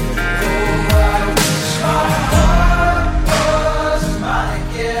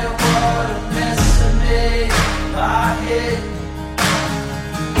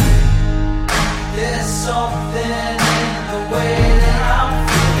 There's something in the way that I'm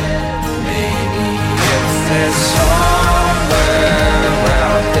feeling. Maybe if there's somewhere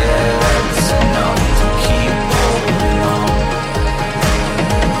out there that's enough to keep holding on.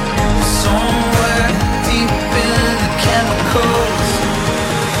 Somewhere deep in the chemicals,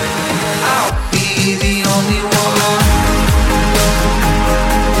 I'll be the only one.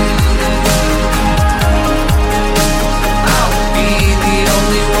 I'll be the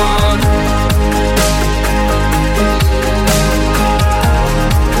only one.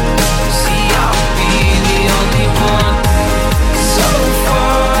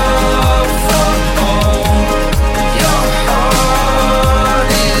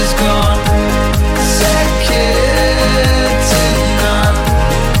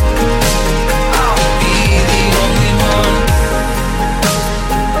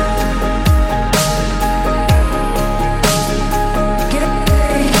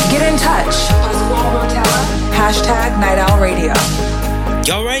 Night Owl Radio.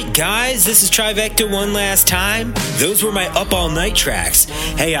 All right, guys, this is Trivecta one last time. Those were my Up All Night tracks.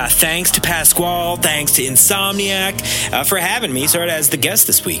 Hey, thanks to Pasquale, thanks to Insomniac for having me sort of as the guest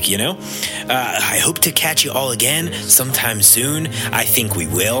this week, you know. I hope to catch you all again sometime soon. I think we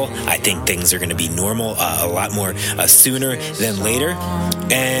will. I think things are going to be normal a lot more sooner than later.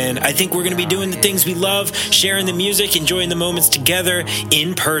 And I think we're going to be doing the things we love, sharing the music, enjoying the moments together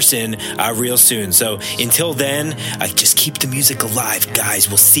in person real soon. So until then, just keep the music alive, guys.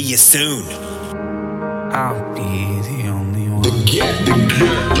 We'll see you soon. I'll be the only one. The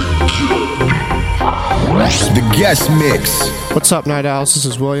guest mix. What's up, Night Owls? This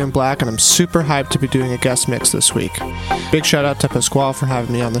is William Black, and I'm super hyped to be doing a guest mix this week. Big shout out to Pasquale for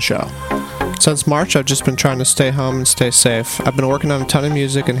having me on the show. Since March, I've just been trying to stay home and stay safe. I've been working on a ton of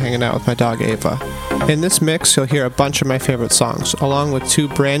music and hanging out with my dog Ava. In this mix, you'll hear a bunch of my favorite songs, along with 2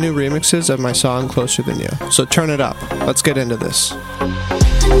 brand new remixes of my song Closer Than You. So turn it up. Let's get into this.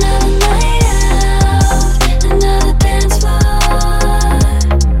 Another night out, another dance floor.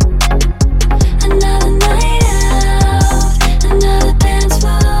 Another night out, another dance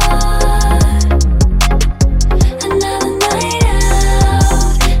floor. Another night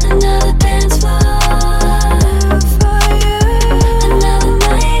out, another dance floor. For you. Another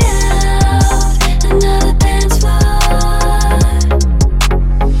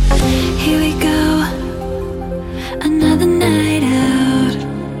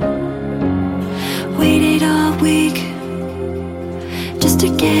to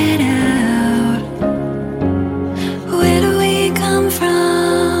get out. Where do we come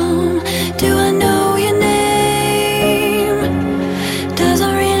from? Do I know your name?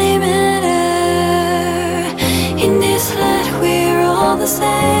 Doesn't really matter. In this light we're all the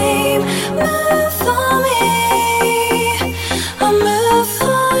same. Move for me, I'll move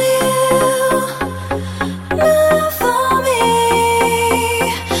for you. Move for me,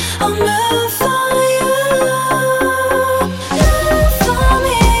 I'll move for you. Move for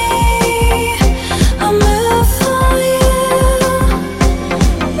me, I'll move for you.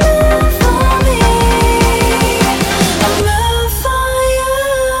 Move for me, I'll move for you.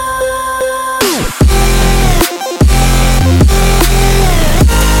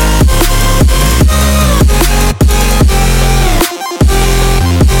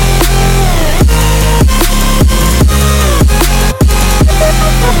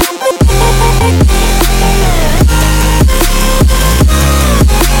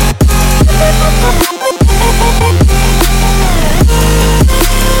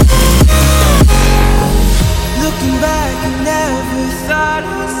 Looking back, I never thought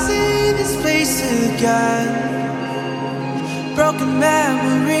I'd see this place again. Broken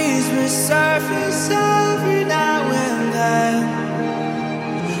memories resurface every now and then.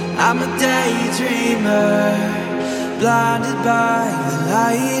 I'm a daydreamer, blinded by the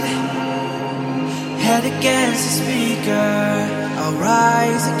light. Head against the speaker, I'll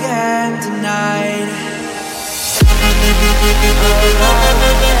rise again tonight.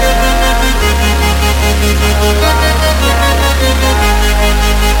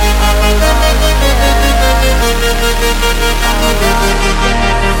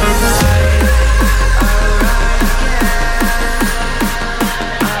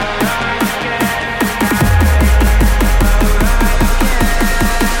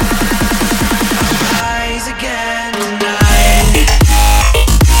 Rise again tonight.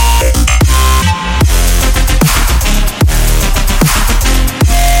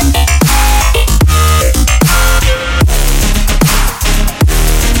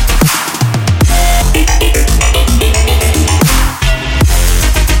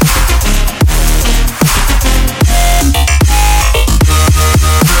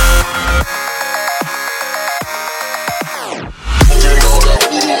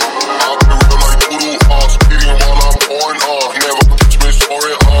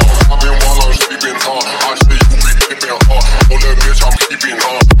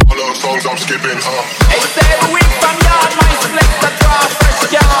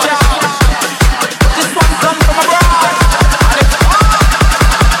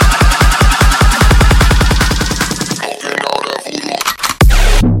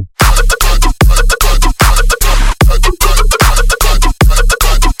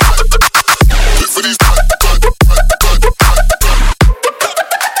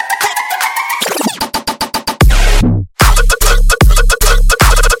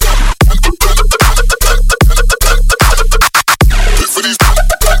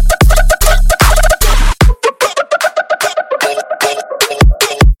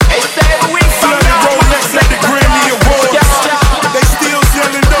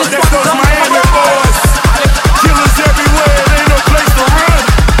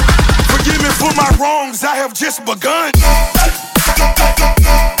 Just begun.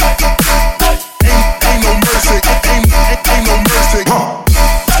 Ain't no mercy, ain't no mercy.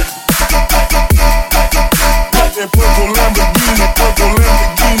 That purple Lamborghini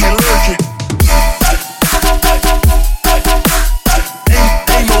lurking.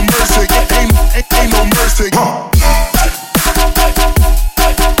 Ain't no mercy, ain't no mercy.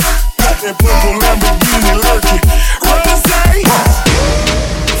 That purple Lamborghini lurking. Rose,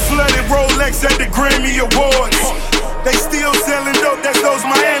 flooded Rolex at the Grammy Awards. They still selling dope, that's those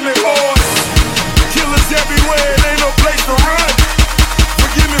Miami boys. Killers everywhere, it ain't no place to run.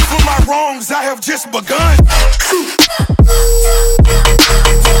 Forgive me for my wrongs, I have just begun.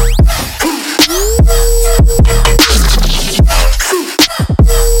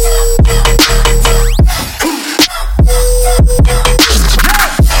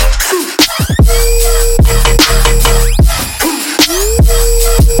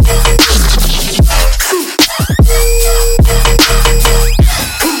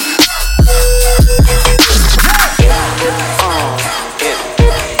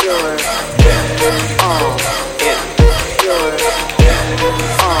 All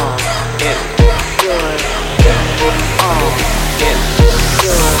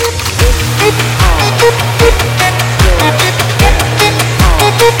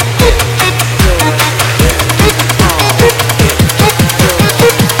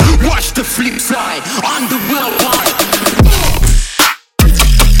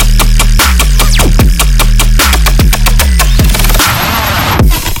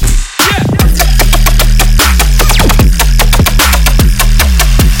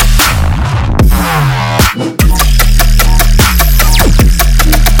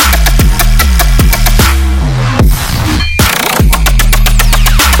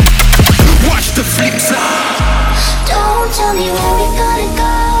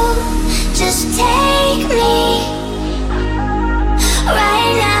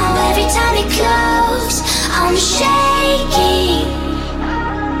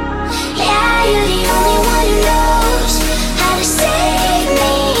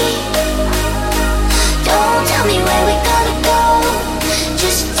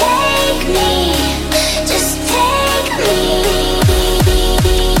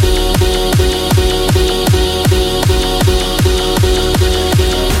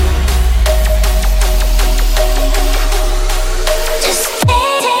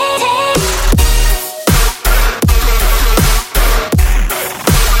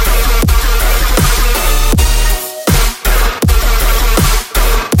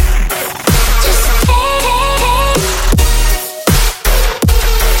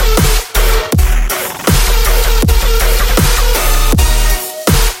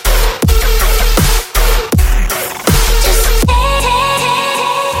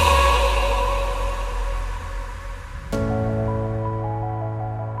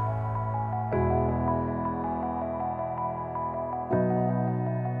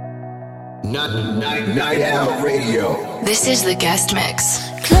Night Out Radio. This is the guest mix.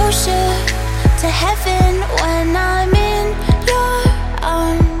 Closer to heaven when I'm in your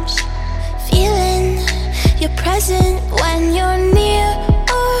arms. Feeling you're present when you're near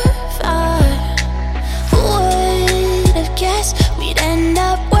or far. Who would have guessed we'd end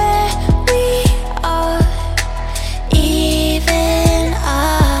up where we are? Even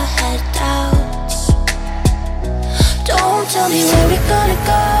I had doubts. Don't tell me where we're gonna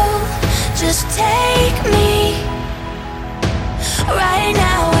go, just take me. Right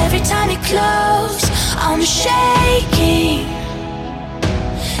now, every time you close, I'm shaking.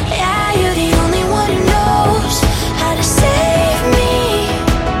 Yeah, you're the only one who knows how to save me.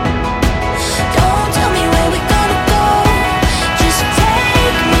 Don't tell me where we're gonna go, just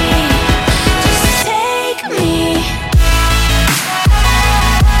take me, just take me.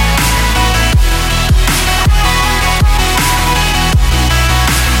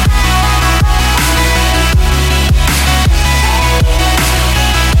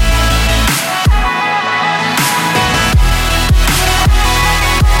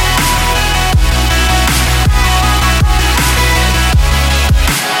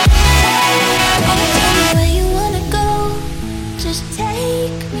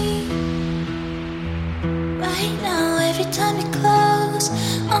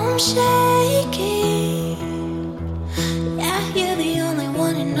 Shaking. Yeah, you're the only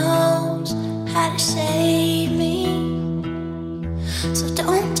one who knows how to save me. So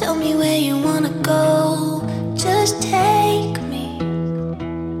don't tell me where you wanna go, just take me.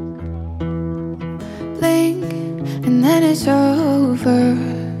 Blink and then it's over.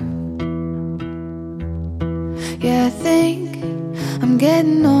 Yeah, I think I'm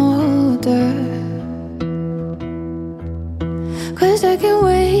getting older. 'Cause I can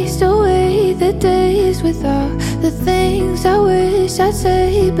waste away the days without the things I wish I'd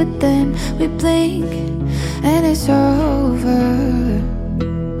say. But then we blink and it's over.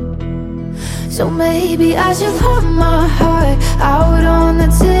 So maybe I should put my heart out on the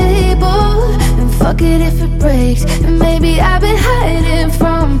table and fuck it if it breaks. And maybe I've been hiding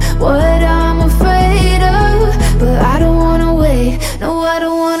from what I'm afraid of, but I don't wanna wait, no I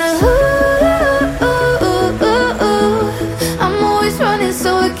don't wanna. I'm always running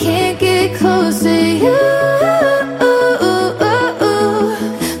so I can't get close to you.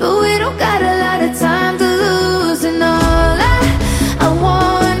 But we don't got a lot of time to lose, and all I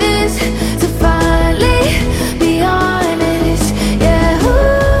want is to finally be honest. Yeah,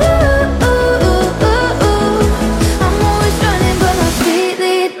 I'm always running but my feet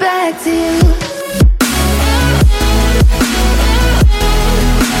lead back to you.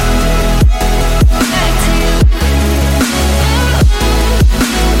 Back to you.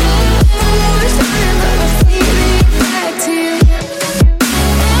 I'm always running but my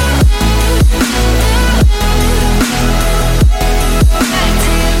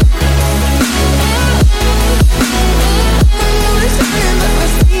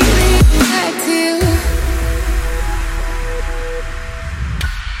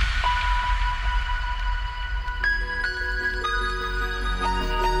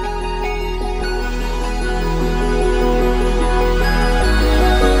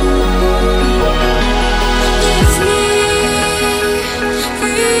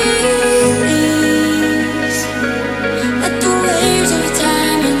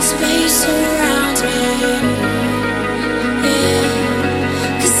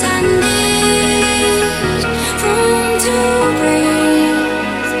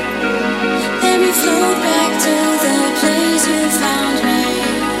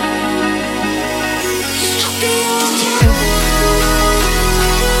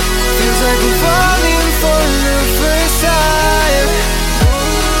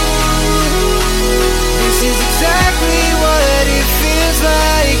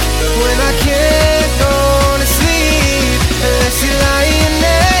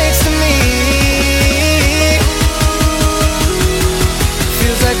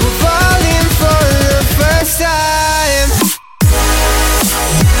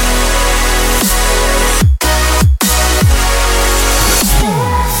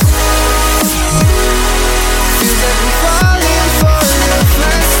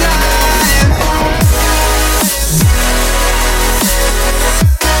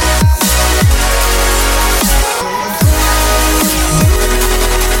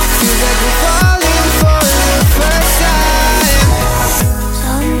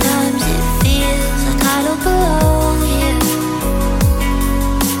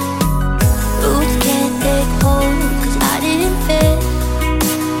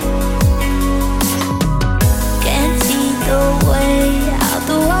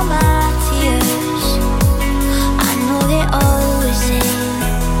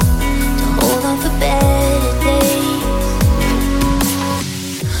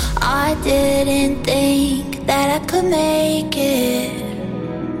didn't think that I could make it.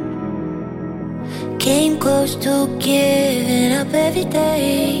 Came close to giving up every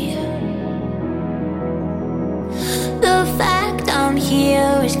day. The fact I'm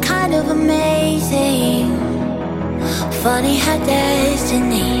here is kind of amazing. Funny how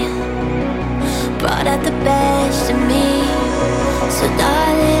destiny brought out the best in me. So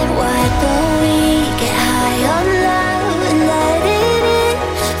darling, why don't we get high on love and let it in?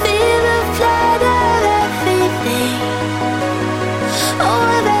 Feel the flood of everything,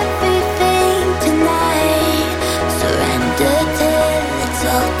 oh, of everything tonight. Surrender till it's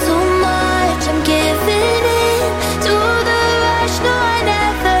all too much. I'm giving in to the rush. No, I've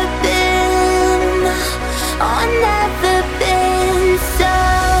never been, I've never been so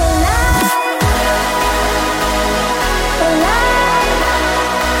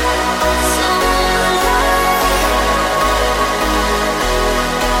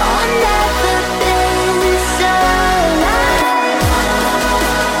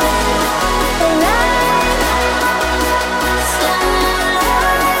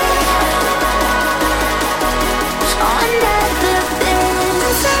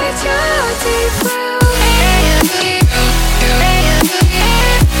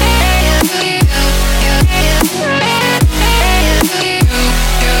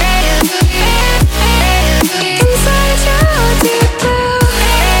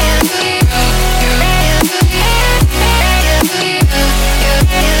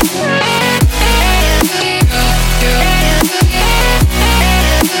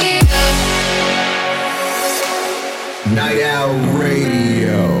Night Owl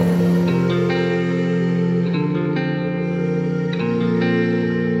Radio.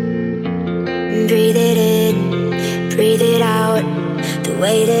 breathe it in, breathe it out. The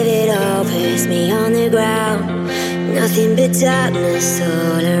weight of it all puts me on the ground. Nothing but darkness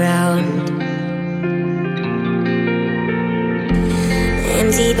all around.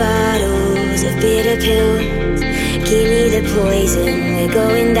 Empty bottles of bitter pills. Give me the poison, we're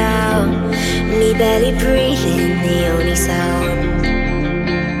going down. Me barely breathing, the only sound.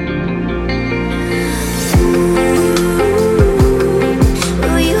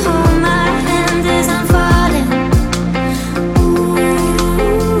 Will you hold my hand as I'm falling?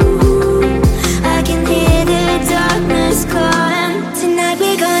 I can hear the darkness calling. Tonight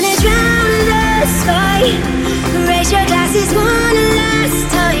we're gonna drown the sky. Raise your glasses one last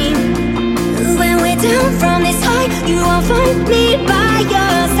time. When we're down from this high, you won't find me by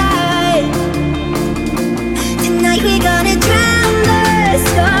your side. Tonight we're gonna drown the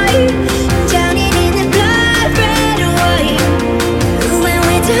sky, drown it in the blood red and white. When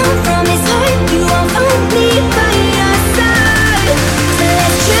we're down from this high, you won't find me by your side. So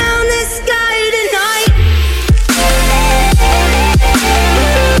let's drown the sky tonight.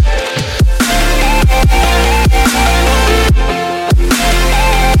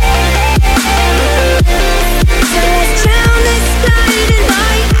 So let's drown the sky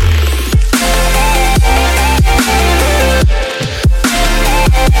tonight.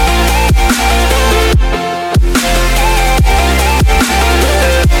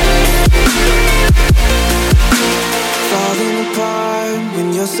 Falling apart when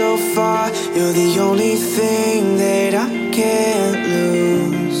you're so far. You're the only thing that I can't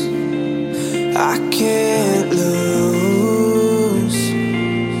lose. I can't lose.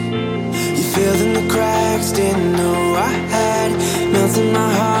 You filled in the cracks, didn't know I had. Melting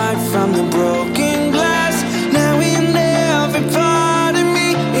my heart from the broken glass. Now in every part of me,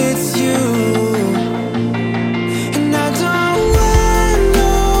 it's you. And I don't want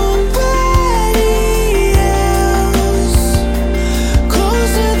nobody else.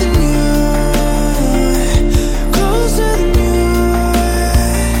 Closer than you, closer than you.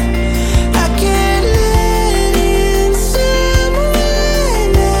 I can't let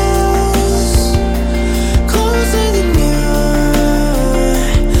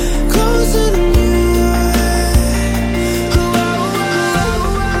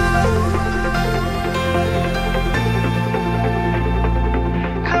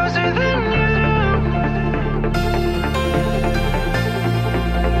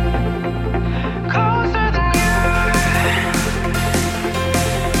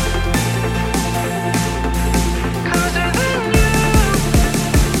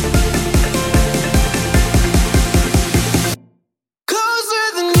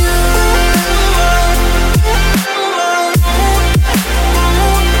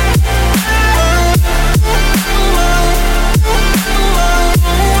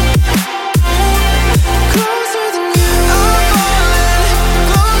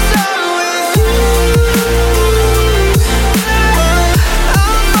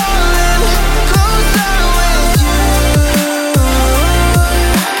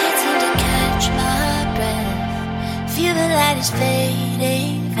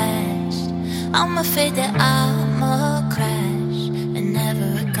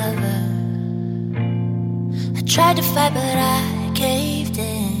cover. I tried to fight, but I caved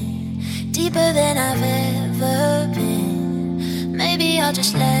in, deeper than I've ever been. Maybe I'll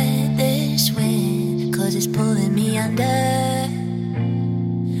just let this win, 'cause it's pulling me under.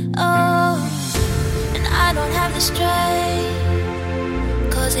 Oh, and I don't have the strength,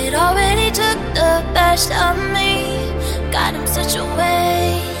 'cause it already took the best of me. God, I'm such a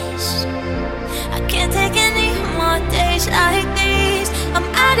waste. I can't take any more days like these. I'm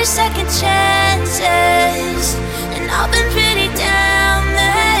out of second chances, and I've been pretty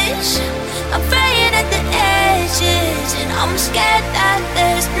damaged. I'm fraying at the edges, and I'm scared that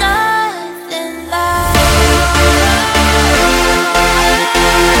there's nothing left.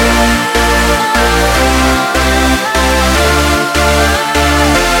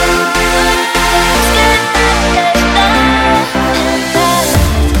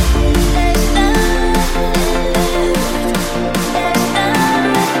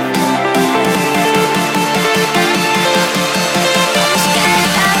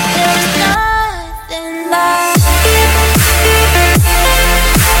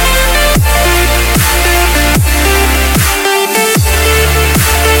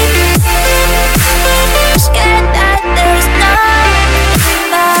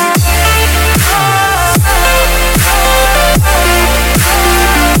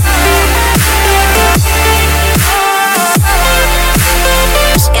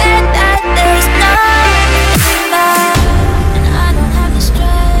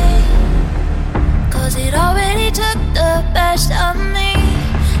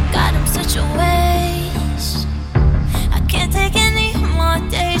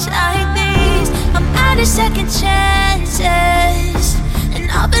 Second chances, and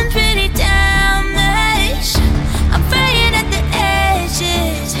I've been pretty damaged. I'm fraying at the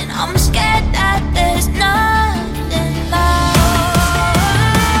edges, and I'm scared that there's nothing left.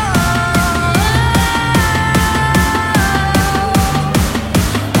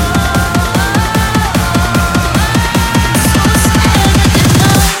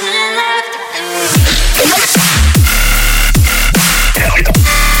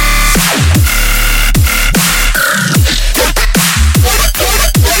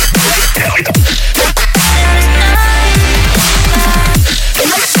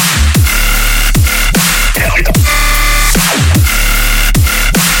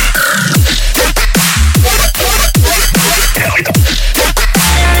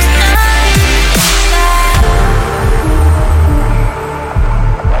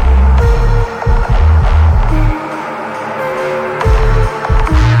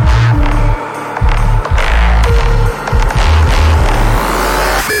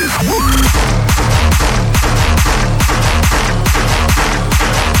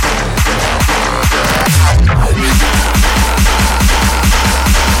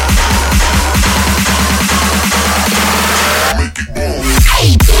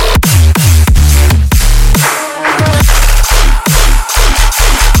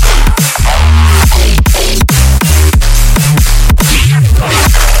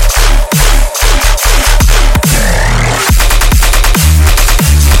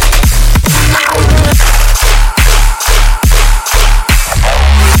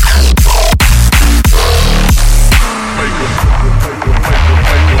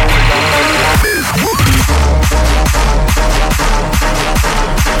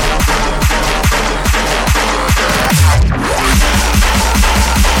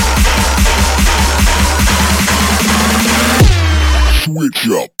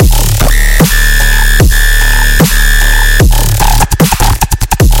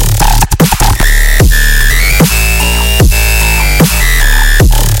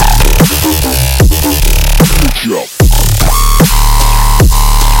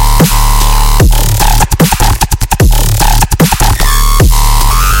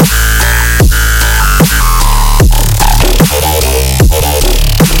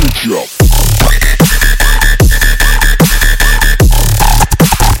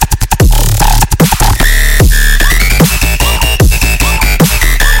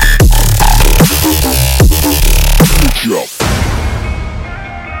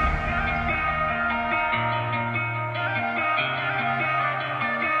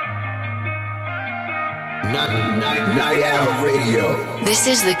 Night Out Radio. This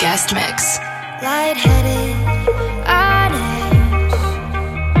is the guest mix. Lightheaded, honest.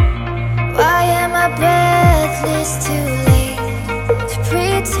 Why am I breathless? Too late to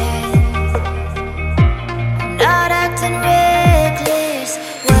pretend. I'm not acting reckless.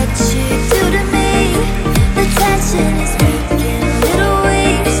 What you do to me? The tension is making little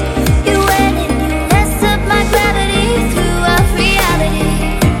waves. You went and you messed up my gravity through our reality.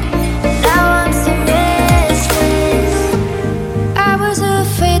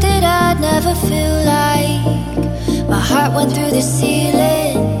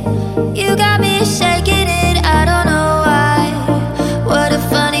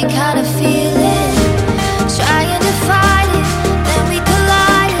 funny kind of feeling. Trying to fight it, then we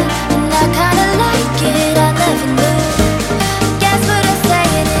collided, and I kinda like it. I never knew. Guess what I'm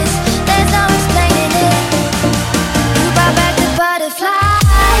saying is, there's no explaining it. You brought back the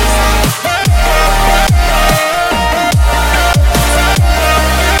butterflies.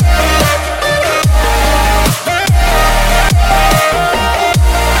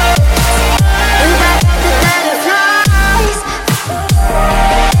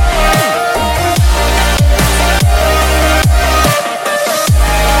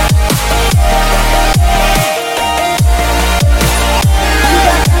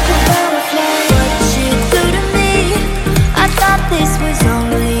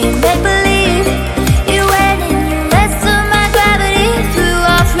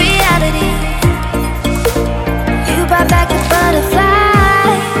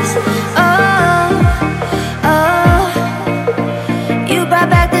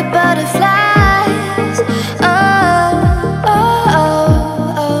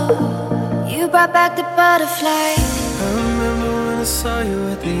 I remember when I saw you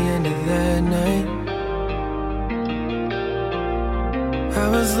at the end of that night. I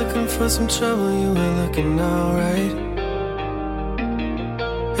was looking for some trouble, you were looking alright.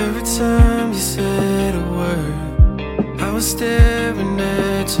 Every time you said a word, I was staring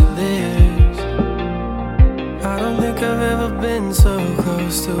at your lips. I don't think I've ever been so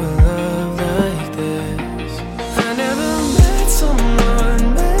close to a love